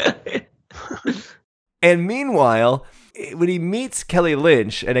degree. And meanwhile, when he meets Kelly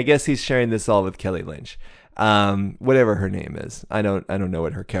Lynch, and I guess he's sharing this all with Kelly Lynch, whatever her name is, I don't know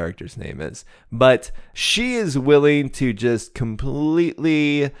what her character's name is, but she is willing to just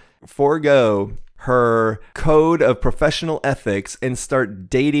completely forego her code of professional ethics and start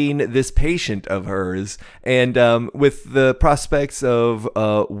dating this patient of hers, and with the prospects of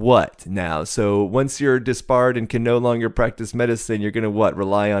what now? So once you're disbarred and can no longer practice medicine, you're going to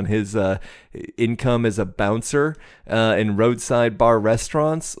rely on his income as a bouncer in roadside bar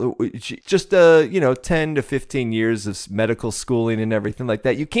restaurants? Just 10 to 15 years of medical schooling and everything like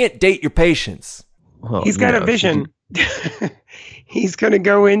that. You can't date your patients. Well, he's got a vision. He's going to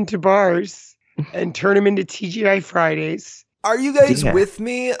go into bars and turn them into TGI Fridays. Are you guys with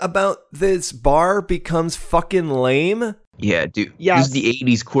me about this bar becomes fucking lame? Yeah, dude. Yes. This is the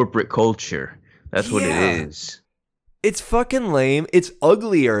 80s corporate culture. That's what it is. It's fucking lame. It's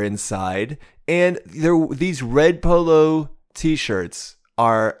uglier inside. And these red polo t-shirts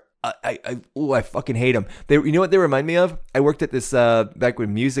are... I fucking hate them. You know what they remind me of? I worked at this back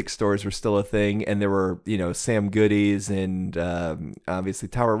when music stores were still a thing, and there were Sam Goody's and obviously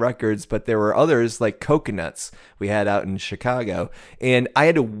Tower Records, but there were others like Coconuts we had out in Chicago, and I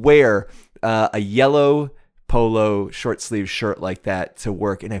had to wear a yellow polo short sleeve shirt like that to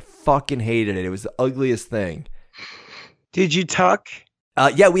work, and I fucking hated it. It was the ugliest thing. Did you tuck?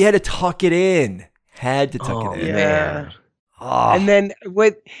 Yeah, we had to tuck it in. Had to tuck it in. Yeah. Oh. And then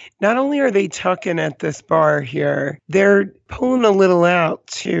not only are they tucking at this bar here, they're pulling a little out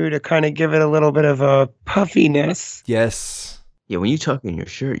too to kind of give it a little bit of a puffiness. Yes. Yeah, when you tuck in your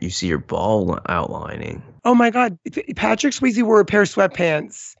shirt, you see your ball outlining. Oh my God. Patrick Swayze wore a pair of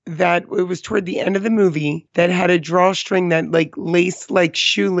sweatpants that it was toward the end of the movie that had a drawstring that like laced like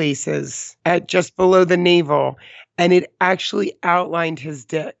shoelaces at just below the navel. And it actually outlined his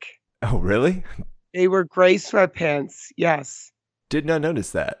dick. Oh, really? They were gray sweatpants, yes. Did not notice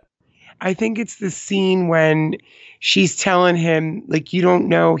that. I think it's the scene when she's telling him, like, you don't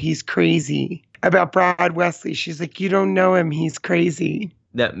know he's crazy. about Brad Wesley. She's like, you don't know him. He's crazy.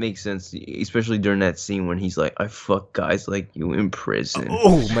 That makes sense, especially during that scene when he's like, I fuck guys like you in prison.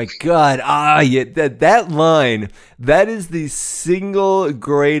 Oh my God. Yeah, that line, that is the single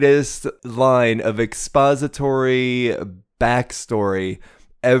greatest line of expository backstory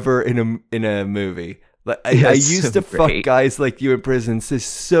ever in a movie. Like, I used so to fuck great. guys like you in prison. Says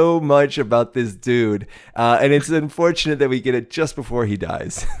so much about this dude. And it's unfortunate that we get it just before he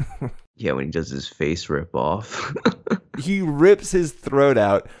dies. Yeah, when he does his face rip off. He rips his throat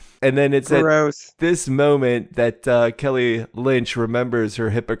out. And then it's Gross. at this moment that Kelly Lynch remembers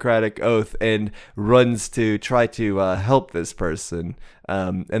her Hippocratic oath and runs to try to help this person.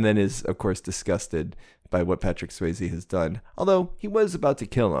 And then is, of course, disgusted by what Patrick Swayze has done. Although he was about to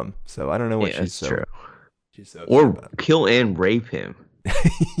kill him. So I don't know what she's so... True. She's so Or about. kill and rape him.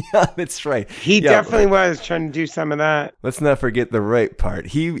 Yeah, that's right. He definitely was trying to do some of that. Let's not forget the rape part.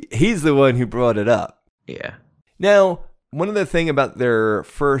 He's the one who brought it up. Yeah. Now, one of the thing about their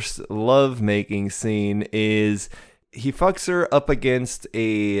first love-making scene is he fucks her up against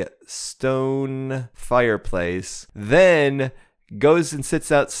a stone fireplace, then goes and sits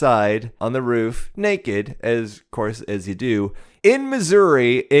outside on the roof naked, of course, as you do. In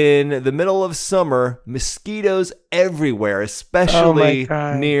Missouri, in the middle of summer, mosquitoes everywhere, especially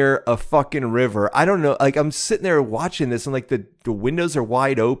near a fucking river. I don't know. Like, I'm sitting there watching this and like the windows are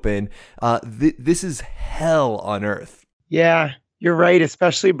wide open. This is hell on earth. Yeah, you're right,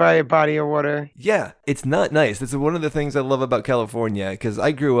 especially by a body of water. Yeah, it's not nice. That's one of the things I love about California, because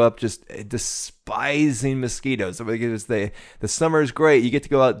I grew up just despising mosquitoes. Because the summer is great. You get to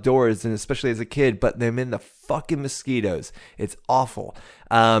go outdoors, and especially as a kid, but they're in the fucking mosquitoes. It's awful.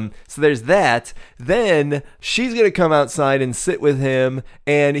 So there's that. Then she's going to come outside and sit with him,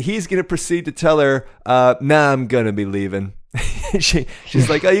 and he's going to proceed to tell her, nah, I'm going to be leaving. She's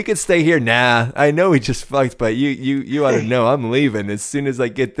like, oh, you can stay here. Nah, I know we just fucked, but you ought to know I'm leaving. As soon as I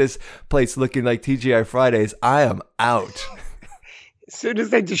get this place looking like TGI Fridays, I am out. As soon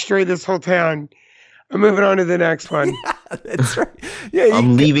as I destroy this whole town, I'm moving on to the next one. Yeah, that's right. Yeah,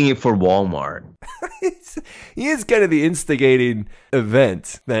 I'm leaving it for Walmart. He is kind of the instigating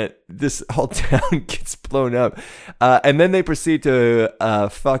event that this whole town gets blown up. And then they proceed to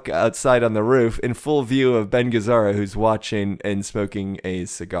fuck outside on the roof in full view of Ben Gazzara, who's watching and smoking a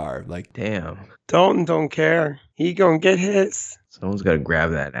cigar. Like, damn. Dalton don't care. He gonna get his. Someone's got to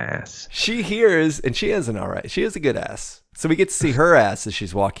grab that ass. She hears, and she has an all right. She has a good ass. So we get to see her ass as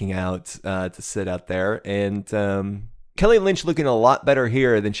she's walking out to sit out there. And Kelly Lynch looking a lot better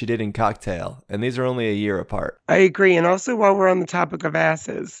here than she did in Cocktail. And these are only a year apart. I agree. And also, while we're on the topic of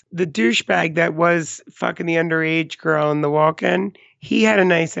asses, the douchebag that was fucking the underage girl in the walk-in, he had a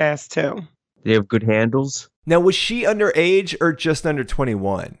nice ass too. They have good handles? Now, was she underage or just under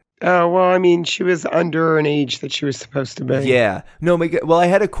 21? Oh, well, I mean, she was under an age that she was supposed to be. Yeah. No, well, I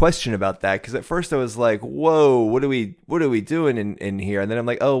had a question about that because at first I was like, whoa, what are we doing in here? And then I'm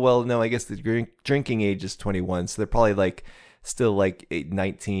like, oh, well, no, I guess the drinking age is 21. So they're probably like still like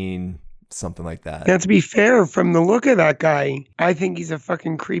 19, something like that. Now, to be fair, from the look of that guy, I think he's a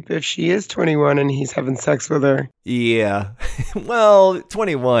fucking creep if she is 21 and he's having sex with her. Yeah. Well,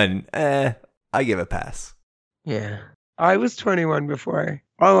 21, I give a pass. Yeah. I was 21 before.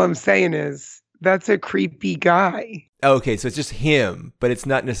 All I'm saying is, that's a creepy guy. Okay, so it's just him, but it's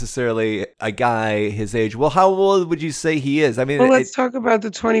not necessarily a guy his age. Well, how old would you say he is? I mean, well, let's talk about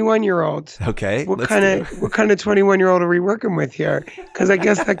the 21-year-old. Okay. What kind of 21-year-old are we working with here? Because I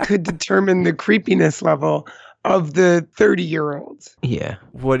guess that could determine the creepiness level of the 30-year-olds. Yeah.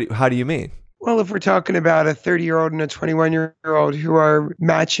 How do you mean? Well, if we're talking about a 30-year-old and a 21-year-old who are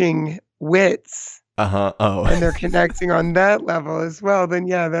matching wits, oh, and they're connecting on that level as well, then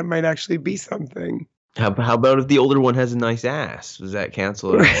yeah, that might actually be something. How about if the older one has a nice ass? Does that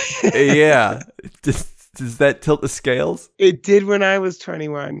cancel it out? Yeah. Does that tilt the scales? It did when I was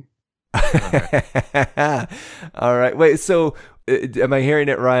 21. All right. Wait, so am I hearing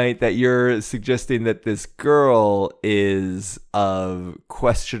it right that you're suggesting that this girl is of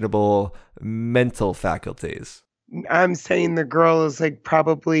questionable mental faculties? I'm saying the girl is like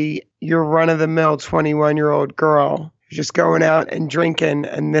probably your run-of-the-mill 21-year-old girl who's just going out and drinking,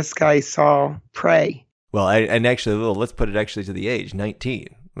 and this guy saw prey. Well, let's put it actually to the age, 19.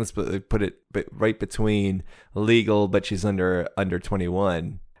 Let's put it right between legal, but she's under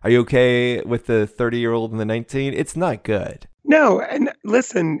 21. Are you okay with the 30-year-old and the 19? It's not good. No, and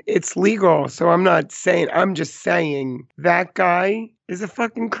listen, it's legal, so I'm just saying that guy is a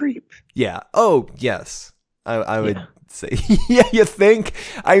fucking creep. Yeah. Oh, yes. I would say. Yeah, you think?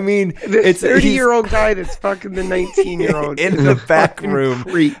 I mean, The it's 30-year-old guy that's fucking the 19-year-old in is the a back fucking room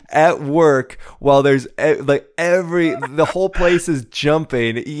creep. at work while there's the whole place is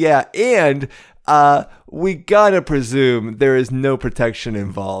jumping. Yeah, and we gotta presume there is no protection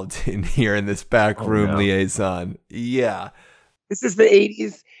involved in here in this back room liaison. Yeah. This is the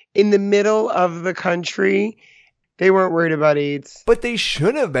 80s, in the middle of the country. They weren't worried about AIDS. But they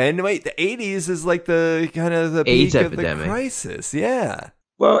should have been. Wait, the 80s is like the kind of the AIDS peak epidemic. of the crisis. Yeah.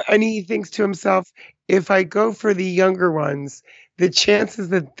 Well, and he thinks to himself, if I go for the younger ones, the chances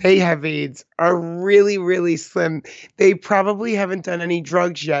that they have AIDS are really, really slim. They probably haven't done any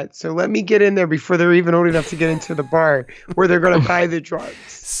drugs yet. So let me get in there before they're even old enough to get into the bar where they're going to buy the drugs.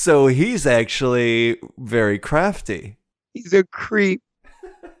 So he's actually very crafty. He's a creep.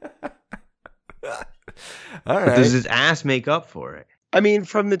 All right. But does his ass make up for it? I mean,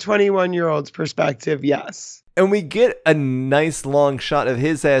 from the 21-year-old's perspective, yes. And we get a nice long shot of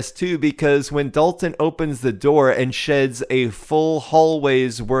his ass too, because when Dalton opens the door and sheds a full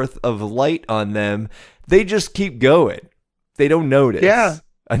hallway's worth of light on them, they just keep going. They don't notice. Yeah.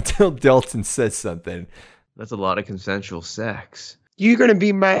 Until Dalton says something. That's a lot of consensual sex. You're going to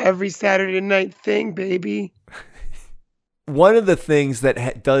be my every Saturday night thing, baby. One of the things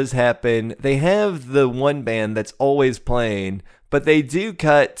that does happen, they have the one band that's always playing, but they do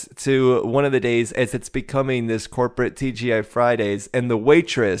cut to one of the days as it's becoming this corporate TGI Fridays, and the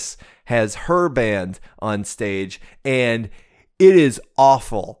waitress has her band on stage, and it is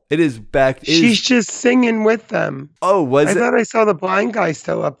awful. It is back. She's just singing with them. Oh, I thought I saw the blind guy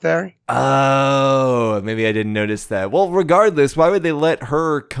still up there. Oh, maybe I didn't notice that. Well, regardless, why would they let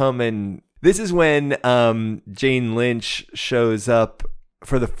her come and... This is when Jane Lynch shows up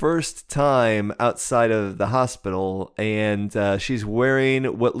for the first time outside of the hospital, and she's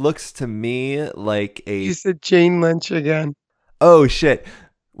wearing what looks to me like a... You said Jane Lynch again. Oh, shit.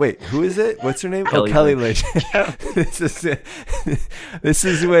 Wait, who is it? What's her name? Kelly Lynch. This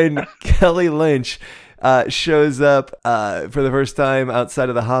is when Kelly Lynch shows up for the first time outside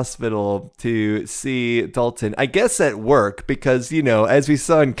of the hospital to see Dalton, I guess at work, because, you know, as we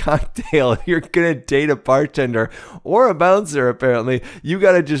saw in Cocktail, if you're going to date a bartender or a bouncer, apparently, you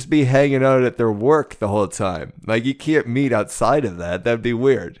got to just be hanging out at their work the whole time. Like, you can't meet outside of that. That'd be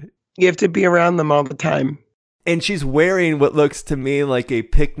weird. You have to be around them all the time. And she's wearing what looks to me like a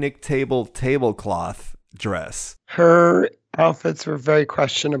picnic table tablecloth dress. Her outfits were very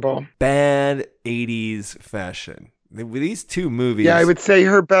questionable. Bad 80s fashion. With these two movies. Yeah, I would say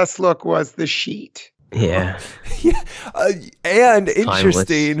her best look was the sheet. Yeah. Yeah. And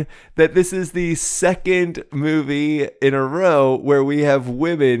interesting that this is the second movie in a row where we have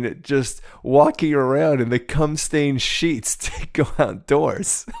women just walking around in the cum-stained sheets to go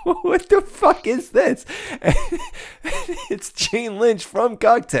outdoors. What the fuck is this? It's Jane Lynch from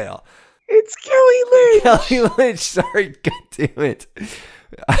Cocktail. It's Kelly Lynch. Kelly Lynch, sorry, god damn it.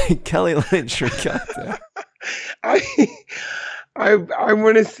 Kelly Lynch from Cocktail. I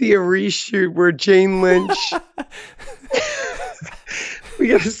want to see a reshoot where Jane Lynch. We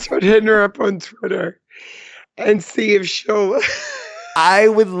got to start hitting her up on Twitter and see if she'll. I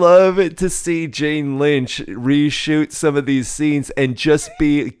would love to see Jane Lynch reshoot some of these scenes and just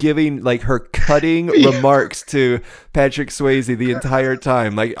be giving like her cutting remarks to Patrick Swayze the entire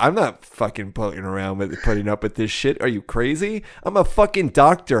time. Like, I'm not fucking putting up with this shit. Are you crazy? I'm a fucking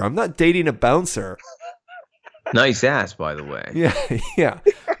doctor. I'm not dating a bouncer. Nice ass, by the way. Yeah.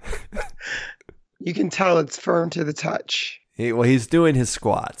 You can tell it's firm to the touch. Well, he's doing his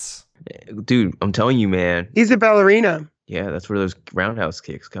squats. Dude, I'm telling you, man. He's a ballerina. Yeah, that's where those roundhouse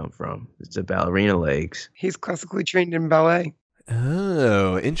kicks come from. It's the ballerina legs. He's classically trained in ballet.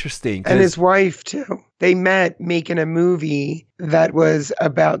 Oh, interesting. And his wife, too. They met making a movie that was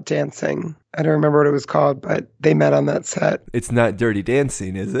about dancing. I don't remember what it was called, but they met on that set. It's not Dirty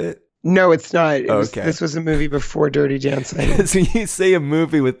Dancing, is it? No, it's not. Okay. This was a movie before Dirty Dancing. So you say a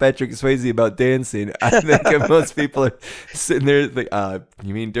movie with Patrick Swayze about dancing, I think most people are sitting there like,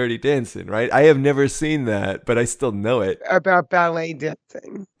 you mean Dirty Dancing, right? I have never seen that, but I still know it. About ballet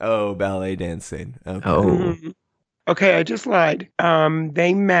dancing. Oh, ballet dancing. Okay. Oh. Mm-hmm. Okay, I just lied.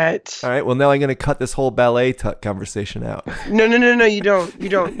 They met. All right, well, now I'm going to cut this whole ballet conversation out. No, you don't.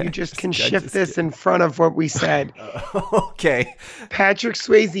 You just can shift this in front of what we said. Okay. Patrick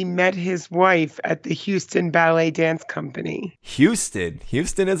Swayze met his wife at the Houston Ballet Dance Company. Houston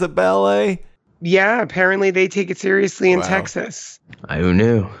is a ballet? Yeah, apparently they take it seriously in Wow. Texas. Who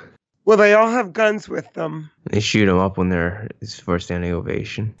knew? Well, they all have guns with them. They shoot him up when it's for a standing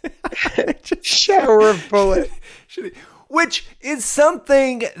ovation. Shower of bullets. which is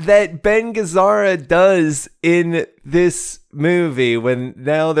something that Ben Gazzara does in this movie when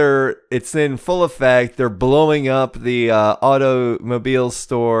now it's in full effect. They're blowing up the automobile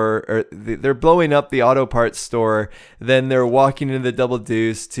store, or they're blowing up the auto parts store. Then they're walking into the Double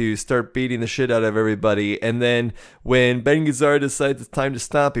Deuce to start beating the shit out of everybody. And then when Ben Gazzara decides it's time to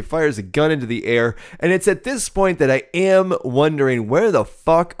stop, he fires a gun into the air. And it's at this point that I am wondering, where the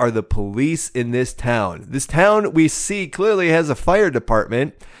fuck are the police in this town? This town we see clearly has a fire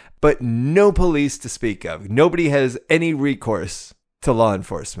department, but no police to speak of. Nobody has any recourse to law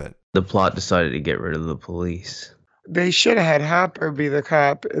enforcement. The plot decided to get rid of the police. They should have had Hopper be the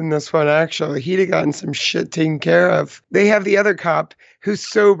cop in this one, actually. He'd have gotten some shit taken care of. They have the other cop who's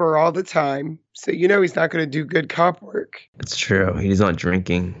sober all the time, so you know he's not going to do good cop work. It's true. He's not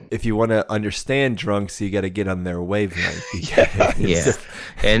drinking. If you want to understand drunks, you got to get on their wavelength. Yeah.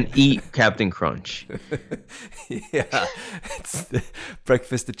 And eat Captain Crunch. Yeah. It's the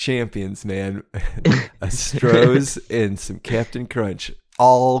breakfast of champions, man. A Stroh's and some Captain Crunch.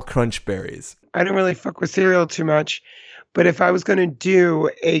 All crunch berries. I don't really fuck with cereal too much, but if I was going to do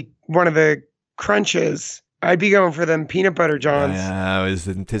one of the crunches, I'd be going for them peanut butter Johns. Yeah, I was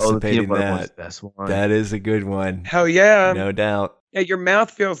anticipating one's the best one. That is a good one. Hell yeah. No doubt. Yeah, your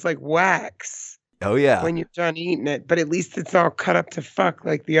mouth feels like wax. Oh, yeah. When you're done eating it, but at least it's all cut up to fuck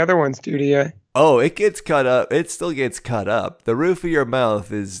like the other ones do to you. Oh, it gets cut up. It still gets cut up. The roof of your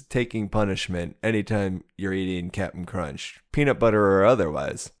mouth is taking punishment anytime you're eating Captain Crunch, peanut butter or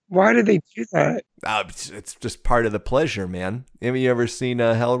otherwise. Why do they do that? It's just part of the pleasure, man. Have you ever seen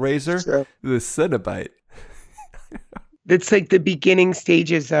Hellraiser? Sure. The Cenobite. It's like the beginning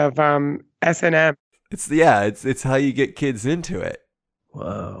stages of S&M. It's how you get kids into it.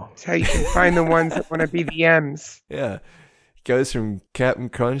 Whoa. It's how you can find the ones that want to be the M's. Yeah. Goes from Captain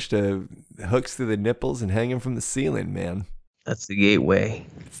Crunch to hooks through the nipples and hanging from the ceiling, man. That's the gateway.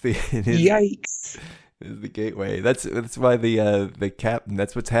 Yikes. Is the gateway. That's why the captain.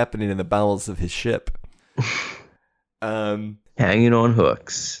 That's what's happening in the bowels of his ship. Hanging on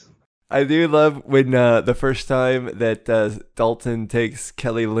hooks. I do love when the first time that Dalton takes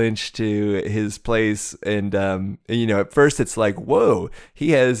Kelly Lynch to his place, and at first it's like, whoa,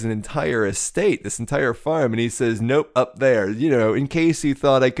 he has an entire estate, this entire farm, and he says, nope, up there. In case you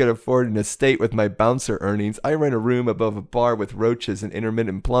thought I could afford an estate with my bouncer earnings, I rent a room above a bar with roaches and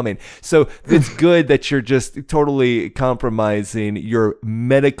intermittent plumbing. So it's good that you're just totally compromising your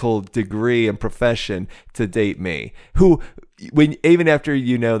medical degree and profession to date me, who. Even after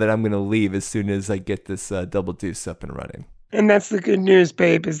you know that I'm going to leave as soon as I get this Double Deuce up and running. And that's the good news,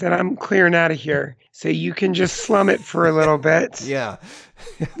 babe, is that I'm clearing out of here. So you can just slum it for a little bit. Yeah.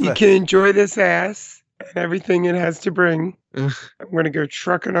 You can enjoy this ass and everything it has to bring. I'm going to go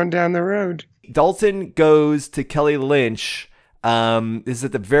trucking on down the road. Dalton goes to Kelly Lynch. This is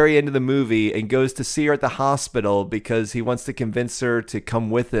at the very end of the movie, and goes to see her at the hospital because he wants to convince her to come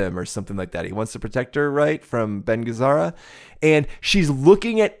with him or something like that. He wants to protect her, right, from Ben Gazzara. And she's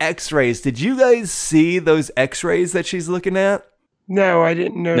looking at x-rays. Did you guys see those x-rays that she's looking at? No, I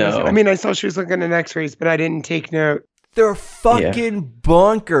didn't notice. No. I mean, I saw she was looking at x-rays, but I didn't take note. They're fucking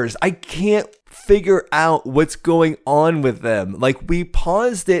bonkers. I can't figure out what's going on with them. Like, we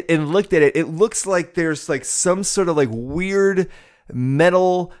paused it and looked at it. It looks like there's like some sort of like weird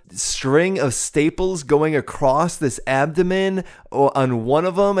metal string of staples going across this abdomen on one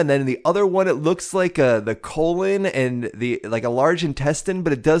of them, and then the other one it looks like the colon and the like a large intestine,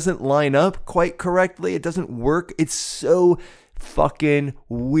 but it doesn't line up quite correctly. It doesn't work. It's so fucking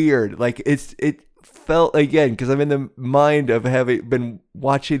weird. Like it felt, again, because I'm in the mind of having been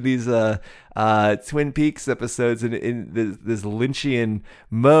watching these Twin Peaks episodes in this Lynchian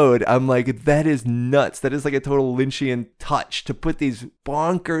mode. I'm like, that is nuts. That is like a total Lynchian touch to put these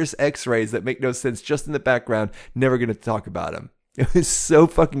bonkers x-rays that make no sense just in the background. Never going to talk about them. It was so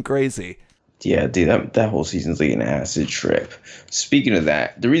fucking crazy. Yeah, dude, that whole season's like an acid trip. Speaking of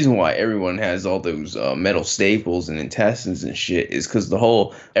that, the reason why everyone has all those metal staples and intestines and shit is because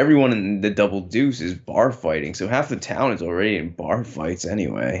everyone in the Double Deuce is bar fighting. So half the town is already in bar fights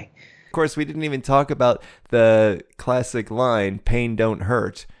anyway. Of course, we didn't even talk about the classic line, "Pain don't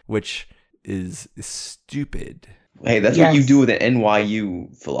hurt," which is stupid. Hey, that's what you do with an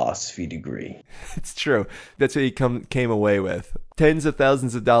NYU philosophy degree. It's true. That's what he came away with. Tens of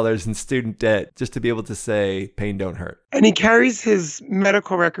thousands of dollars in student debt just to be able to say, pain don't hurt. And he carries his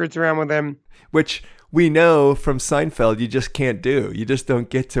medical records around with him. Which we know from Seinfeld you just can't do. You just don't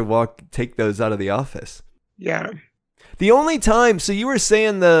get to take those out of the office. Yeah. The only time, so you were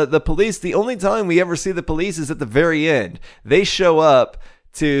saying the police, the only time we ever see the police is at the very end. They show up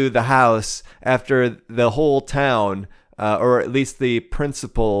to the house after the whole town or at least the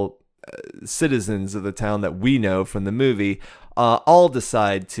principal citizens of the town that we know from the movie, all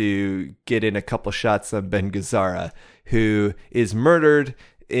decide to get in a couple shots of Ben Gazzara, who is murdered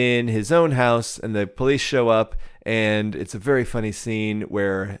in his own house, and the police show up, and it's a very funny scene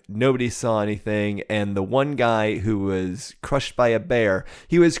where nobody saw anything, and the one guy who was crushed by a bear,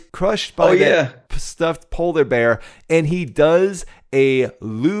 he was crushed by stuffed polar bear, and he does a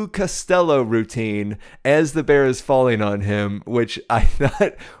Lou Costello routine as the bear is falling on him, which I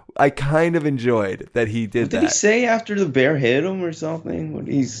thought I kind of enjoyed that he did that. Did he say after the bear hit him or something? What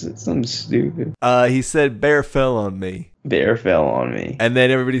he's something stupid. He said, "Bear fell on me." Bear fell on me. And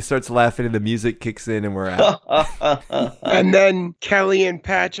then everybody starts laughing and the music kicks in and we're out. And then Kelly and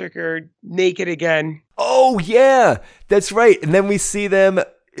Patrick are naked again. Oh, yeah, that's right. And then we see them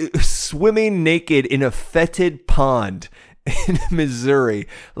swimming naked in a fetid pond in Missouri.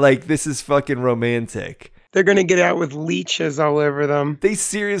 Like, this is fucking romantic. They're going to get out with leeches all over them. They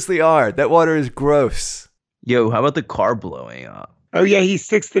seriously are. That water is gross. Yo, how about the car blowing up? Oh, yeah, he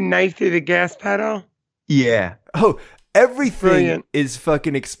sticks the knife through the gas pedal. Yeah. Oh, everything Brilliant. is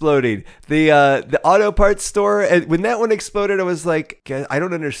fucking exploding. The auto parts store, when that one exploded, I was like, I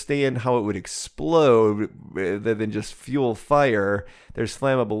don't understand how it would explode rather than just fuel fire. There's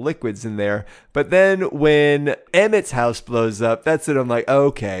flammable liquids in there. But then when Emmett's house blows up, that's it. I'm like,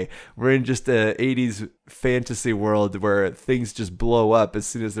 okay, we're in just a 80s fantasy world where things just blow up as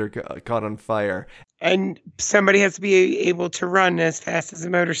soon as they're caught on fire. And somebody has to be able to run as fast as a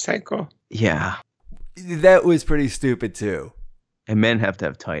motorcycle. Yeah. That was pretty stupid too. And men have to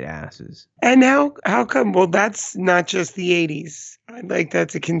have tight asses. And how come? Well, that's not just the 80s. I'd like that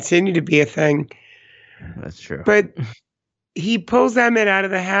to continue to be a thing. That's true. But he pulls Emmett out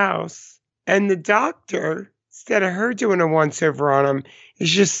of the house, and the doctor, instead of her doing a once-over on him, is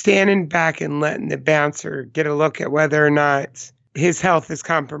just standing back and letting the bouncer get a look at whether or not his health is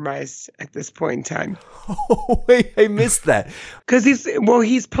compromised at this point in time. Oh, wait, I missed that. Because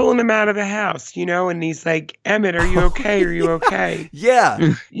he's pulling him out of the house, and he's like, Emmett, are you okay? Are you okay?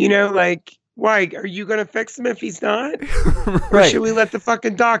 Yeah. Like, why? Are you going to fix him if he's not? Right. Or should we let the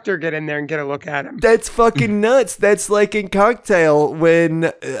fucking doctor get in there and get a look at him? That's fucking nuts. That's like in Cocktail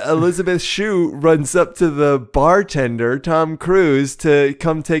when Elizabeth Shue runs up to the bartender, Tom Cruise, to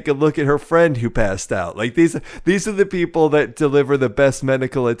come take a look at her friend who passed out. Like these are the people that deliver the best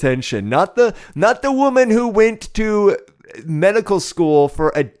medical attention. Not the woman who went to medical school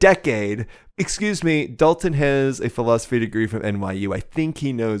for a decade. Excuse me, Dalton has a philosophy degree from NYU. I think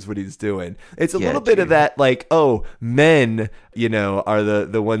he knows what he's doing. It's a little bit of that, like, oh, men, are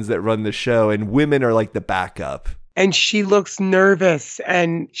the ones that run the show, and women are like the backup. And she looks nervous,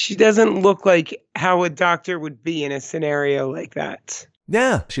 and she doesn't look like how a doctor would be in a scenario like that.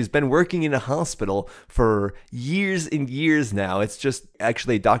 Yeah, she's been working in a hospital for years and years now. It's just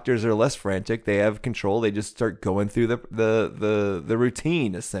actually doctors are less frantic. They have control. They just start going through the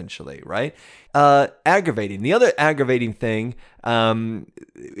routine essentially, right? Aggravating. The other aggravating thing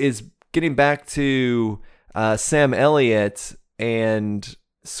is getting back to Sam Elliott and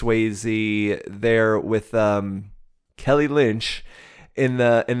Swayze there with Kelly Lynch in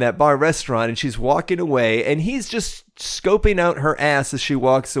that bar restaurant, and she's walking away, and he's just scoping out her ass as she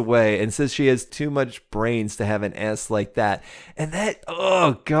walks away and says she has too much brains to have an ass like that. And that,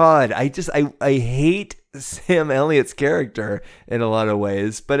 oh God, I hate Sam Elliott's character in a lot of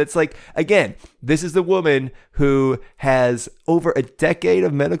ways. But it's like, again, this is the woman who has over a decade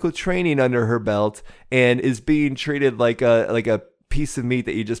of medical training under her belt and is being treated like a piece of meat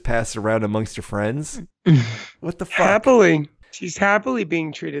that you just pass around amongst your friends. What the fuck? Happily. She's happily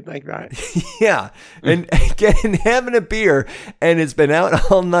being treated like that. Yeah. And again, having a beer and has been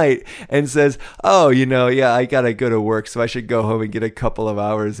out all night and says, oh, I got to go to work, so I should go home and get a couple of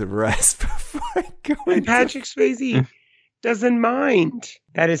hours of rest before I go. And Patrick Swayze doesn't mind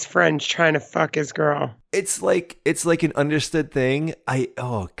that his friend's trying to fuck his girl. It's like an understood thing.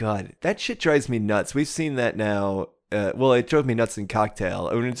 Oh God, that shit drives me nuts. We've seen that now. It drove me nuts in Cocktail.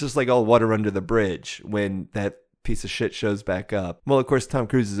 I mean, it's just like all water under the bridge when that piece of shit shows back up. Well, of course, Tom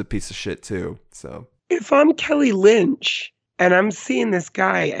Cruise is a piece of shit too. So if I'm Kelly Lynch and I'm seeing this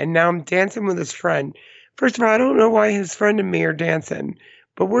guy and now I'm dancing with his friend, first of all, I don't know why his friend and me are dancing,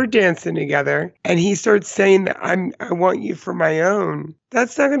 but we're dancing together, and he starts saying that I want you for my own.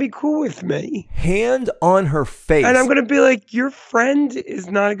 That's not gonna be cool with me. Hand on her face. And I'm gonna be like, your friend is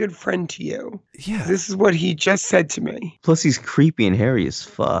not a good friend to you. Yeah. This is what he just said to me. Plus, he's creepy and hairy as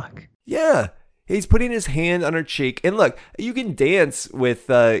fuck. Yeah. He's putting his hand on her cheek. And look, you can dance with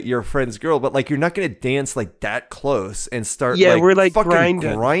your friend's girl, but like you're not going to dance like that close and start we're like fucking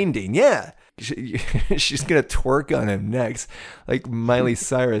grinding. Yeah. she's gonna twerk on him next, like Miley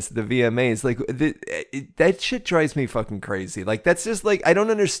Cyrus, the VMAs. Like that shit drives me fucking crazy. Like that's just like I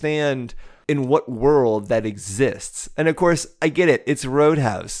don't understand in what world that exists. And of course, I get it. It's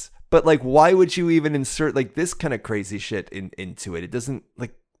Roadhouse. But like, why would you even insert like this kind of crazy shit into it? It doesn't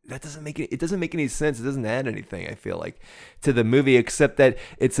like that doesn't make it doesn't make any sense. It doesn't add anything, I feel like, to the movie, except that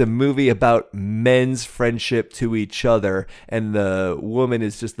it's a movie about men's friendship to each other, and the woman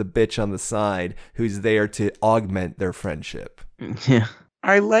is just the bitch on the side who's there to augment their friendship. Yeah.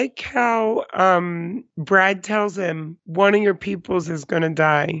 I like how Brad tells him one of your peoples is going to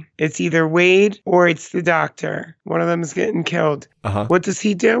die. It's either Wade or it's the doctor. One of them is getting killed. What does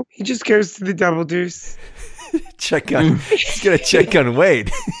he do? He just goes to the Double Deuce. He's going to check on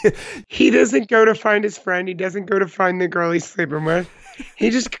Wade. He doesn't go to find his friend. He doesn't go to find the girl he's sleeping with. He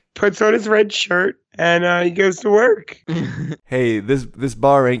just puts on his red shirt and he goes to work. Hey, this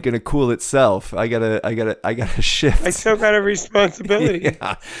bar ain't gonna cool itself. I gotta shift. I still got a responsibility.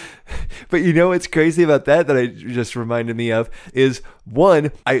 Yeah. But you know what's crazy about that I just reminded me of is,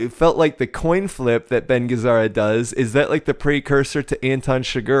 one, I felt like the coin flip that Ben Gazzara does, is that like the precursor to Anton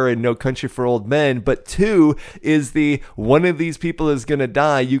Chigurh in No Country for Old Men? But two, is the one of these people is going to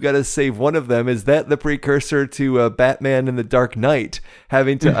die, you got to save one of them. Is that the precursor to Batman in the Dark Knight,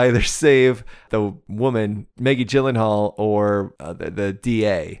 having to either save the woman, Maggie Gyllenhaal, or the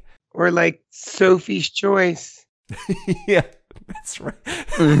DA? Or like Sophie's Choice. Yeah. That's right.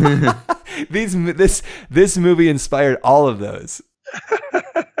 This movie inspired all of those.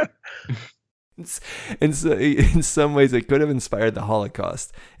 And so, in some ways, it could have inspired the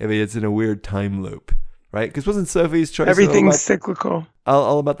Holocaust if it's in a weird time loop, right? Because wasn't Sophie's Choice everything's cyclical?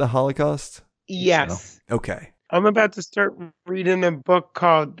 All about the Holocaust? Yes. So, okay. I'm about to start reading a book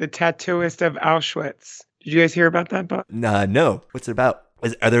called The Tattooist of Auschwitz. Did you guys hear about that book? No. What's it about?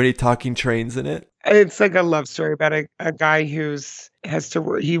 Are there any talking trains in it? It's like a love story about a guy he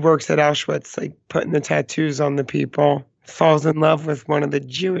works at Auschwitz, like putting the tattoos on the people, falls in love with one of the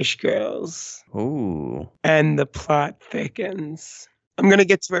Jewish girls. Ooh. And the plot thickens. I'm going to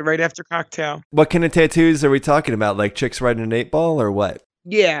get to it right after cocktail. What kind of tattoos are we talking about? Like chicks riding an 8-ball or what?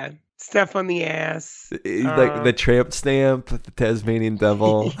 Yeah. Stuff on the ass. Like the tramp stamp, the Tasmanian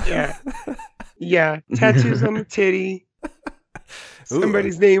devil. Yeah. Yeah. Tattoos on the titty.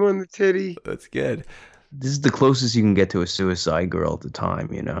 Somebody's name on the titty. That's good. This is the closest you can get to a suicide girl at the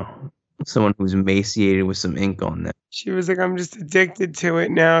time, you know? Someone who's emaciated with some ink on them. She was like, I'm just addicted to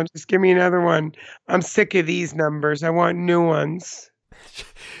it now. Just give me another one. I'm sick of these numbers. I want new ones.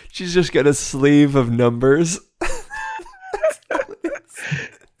 She's just got a sleeve of numbers.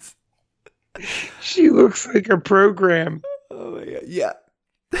 She looks like a program. Oh my God. Yeah.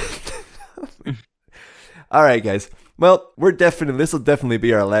 All right, guys. Well, this will definitely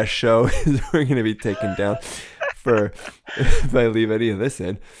be our last show. We're going to be taken down if I leave any of this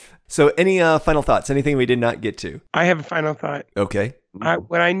in. So any final thoughts? Anything we did not get to? I have a final thought. Okay.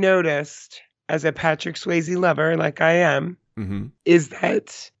 What I noticed as a Patrick Swayze lover, like I am, is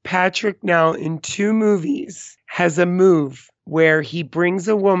that Patrick now in 2 movies has a move where he brings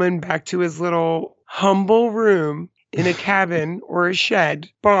a woman back to his little humble room in a cabin or a shed,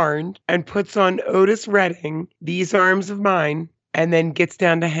 barn, and puts on Otis Redding, These Arms of Mine, and then gets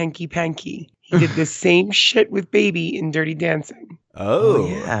down to Hanky Panky. He did the same shit with Baby in Dirty Dancing. Oh,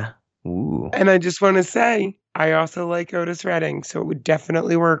 yeah. Ooh. And I just want to say, I also like Otis Redding, so it would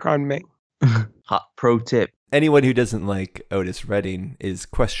definitely work on me. Hot pro tip. Anyone who doesn't like Otis Redding is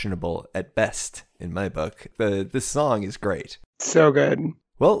questionable at best, in my book. This song is great. So good.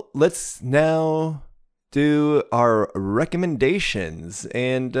 Well, let's now do our recommendations.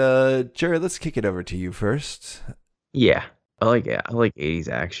 And Jared, let's kick it over to you first. Yeah, I like 80s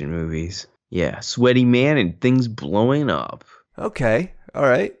action movies. Yeah, sweaty man and things blowing up. Okay, all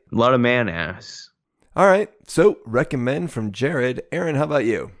right. A lot of man ass. All right, so recommend from Jared. Aaron, how about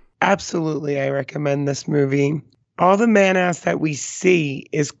you? Absolutely, I recommend this movie. All the man ass that we see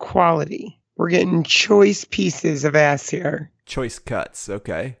is quality. We're getting choice pieces of ass here. Choice cuts,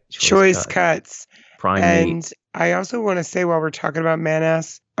 okay. Choice cuts. Prime and meat. I also want to say, while we're talking about man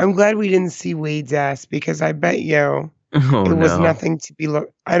ass, I'm glad we didn't see Wade's ass, because I bet you it was nothing to be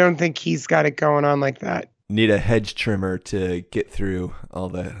I don't think he's got it going on like that. Need a hedge trimmer to get through all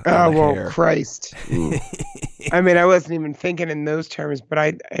the hair. Well, Christ. I mean, I wasn't even thinking in those terms, but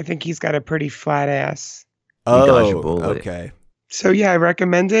I think he's got a pretty flat ass. Okay. So yeah, I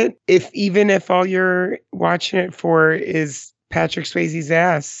recommend it. Even if all you're watching it for is Patrick Swayze's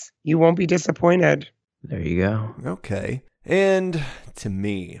ass, you won't be disappointed. There you go. Okay. And to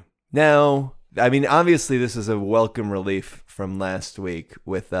me. Now, I mean, obviously, this is a welcome relief from last week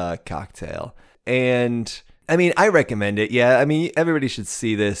with Cocktail. And, I mean, I recommend it. Yeah, I mean, everybody should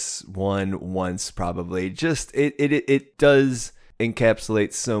see this one once, probably. Just, it does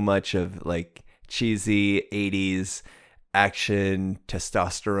encapsulate so much of, like, cheesy 80s action,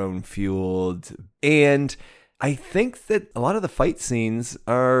 testosterone-fueled. And I think that a lot of the fight scenes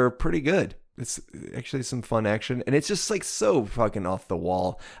are pretty good. It's actually some fun action, and it's just like so fucking off the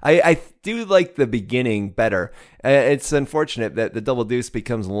wall. I do like the beginning better. It's unfortunate that the Double Deuce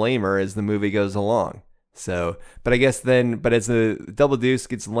becomes lamer as the movie goes along. So, but I guess then, but as the Double Deuce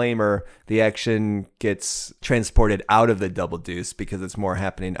gets lamer, the action gets transported out of the Double Deuce because it's more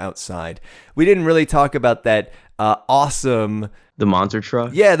happening outside. We didn't really talk about that awesome... The monster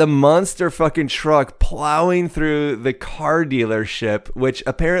truck? Yeah, the monster fucking truck plowing through the car dealership, which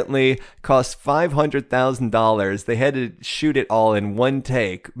apparently cost $500,000. They had to shoot it all in one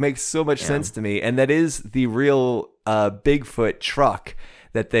take. Makes so much sense to me. And that is the real Bigfoot truck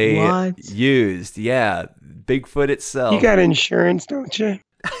that they used. Yeah, Bigfoot itself. You got insurance, don't you?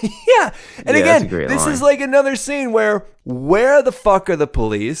 Yeah. And again, this is like another scene where the fuck are the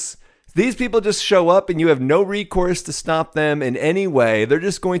police? These people just show up and you have no recourse to stop them in any way. They're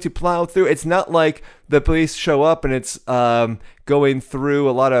just going to plow through. It's not like the police show up and it's going through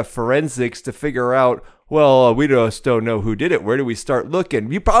a lot of forensics to figure out, well, we just don't know who did it. Where do we start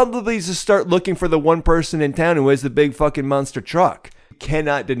looking? You probably just start looking for the one person in town who has the big fucking monster truck.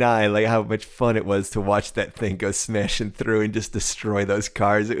 Cannot deny like how much fun it was to watch that thing go smashing through and just destroy those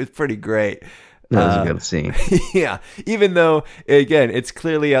cars. It was pretty great. That was a good scene. Yeah, even though, again, it's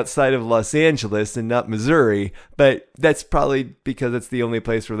clearly outside of Los Angeles and not Missouri, but that's probably because it's the only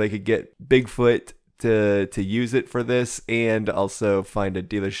place where they could get Bigfoot to use it for this and also find a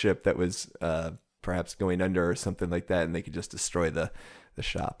dealership that was perhaps going under or something like that, and they could just destroy the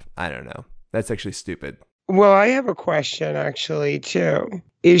shop. I don't know. That's actually stupid. Well, I have a question, actually, too.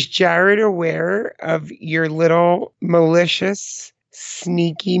 Is Jared aware of your little malicious...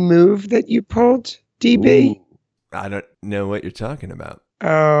 sneaky move that you pulled, DB? Ooh, I don't know what you're talking about.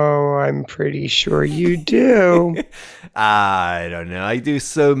 Oh, I'm pretty sure you do. I don't know. I do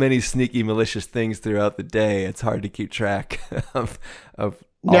so many sneaky, malicious things throughout the day. It's hard to keep track of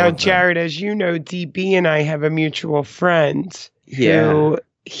now, of Jared, as you know, DB and I have a mutual friend who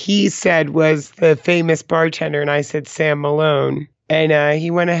he said was the famous bartender, and I said Sam Malone. And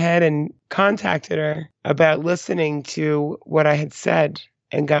he went ahead and contacted her about listening to what I had said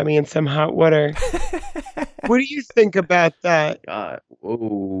and got me in some hot water. What do you think about that?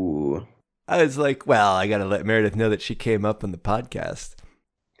 Ooh. I was like, well, I got to let Meredith know that she came up on the podcast.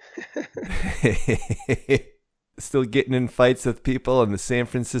 Still getting in fights with people on the San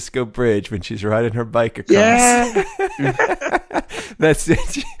Francisco Bridge when she's riding her bike across. Yeah. That's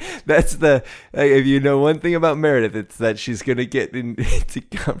it. That's the, if you know one thing about Meredith, it's that she's going to get into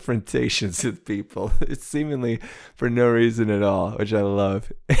confrontations with people. It's seemingly for no reason at all, which I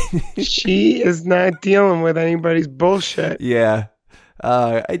love. She is not dealing with anybody's bullshit. Yeah.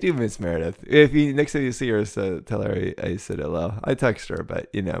 I do miss Meredith. If you next time you see her, so tell her I said hello. I text her, but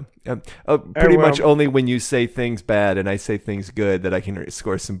you know, pretty much only when you say things bad and I say things good that I can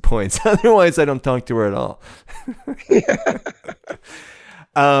score some points. Otherwise, I don't talk to her at all.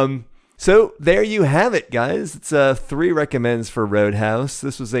 So there you have it, guys. It's 3 recommends for Roadhouse.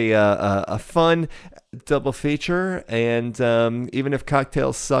 This was a fun double feature, and even if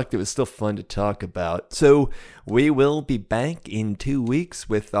Cocktail sucked, it was still fun to talk about. So we will be back in 2 weeks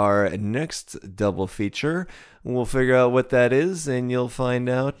with our next double feature. We'll figure out what that is, and you'll find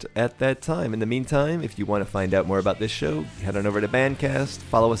out at that time. In the meantime, if you want to find out more about this show, head on over to Bandcast.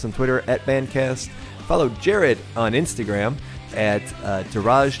 Follow us on Twitter at Bandcast. Follow Jared on Instagram at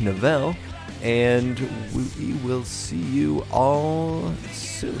Daraj Novell, and we will see you all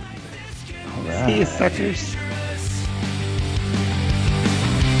soon. All right. See you, suckers.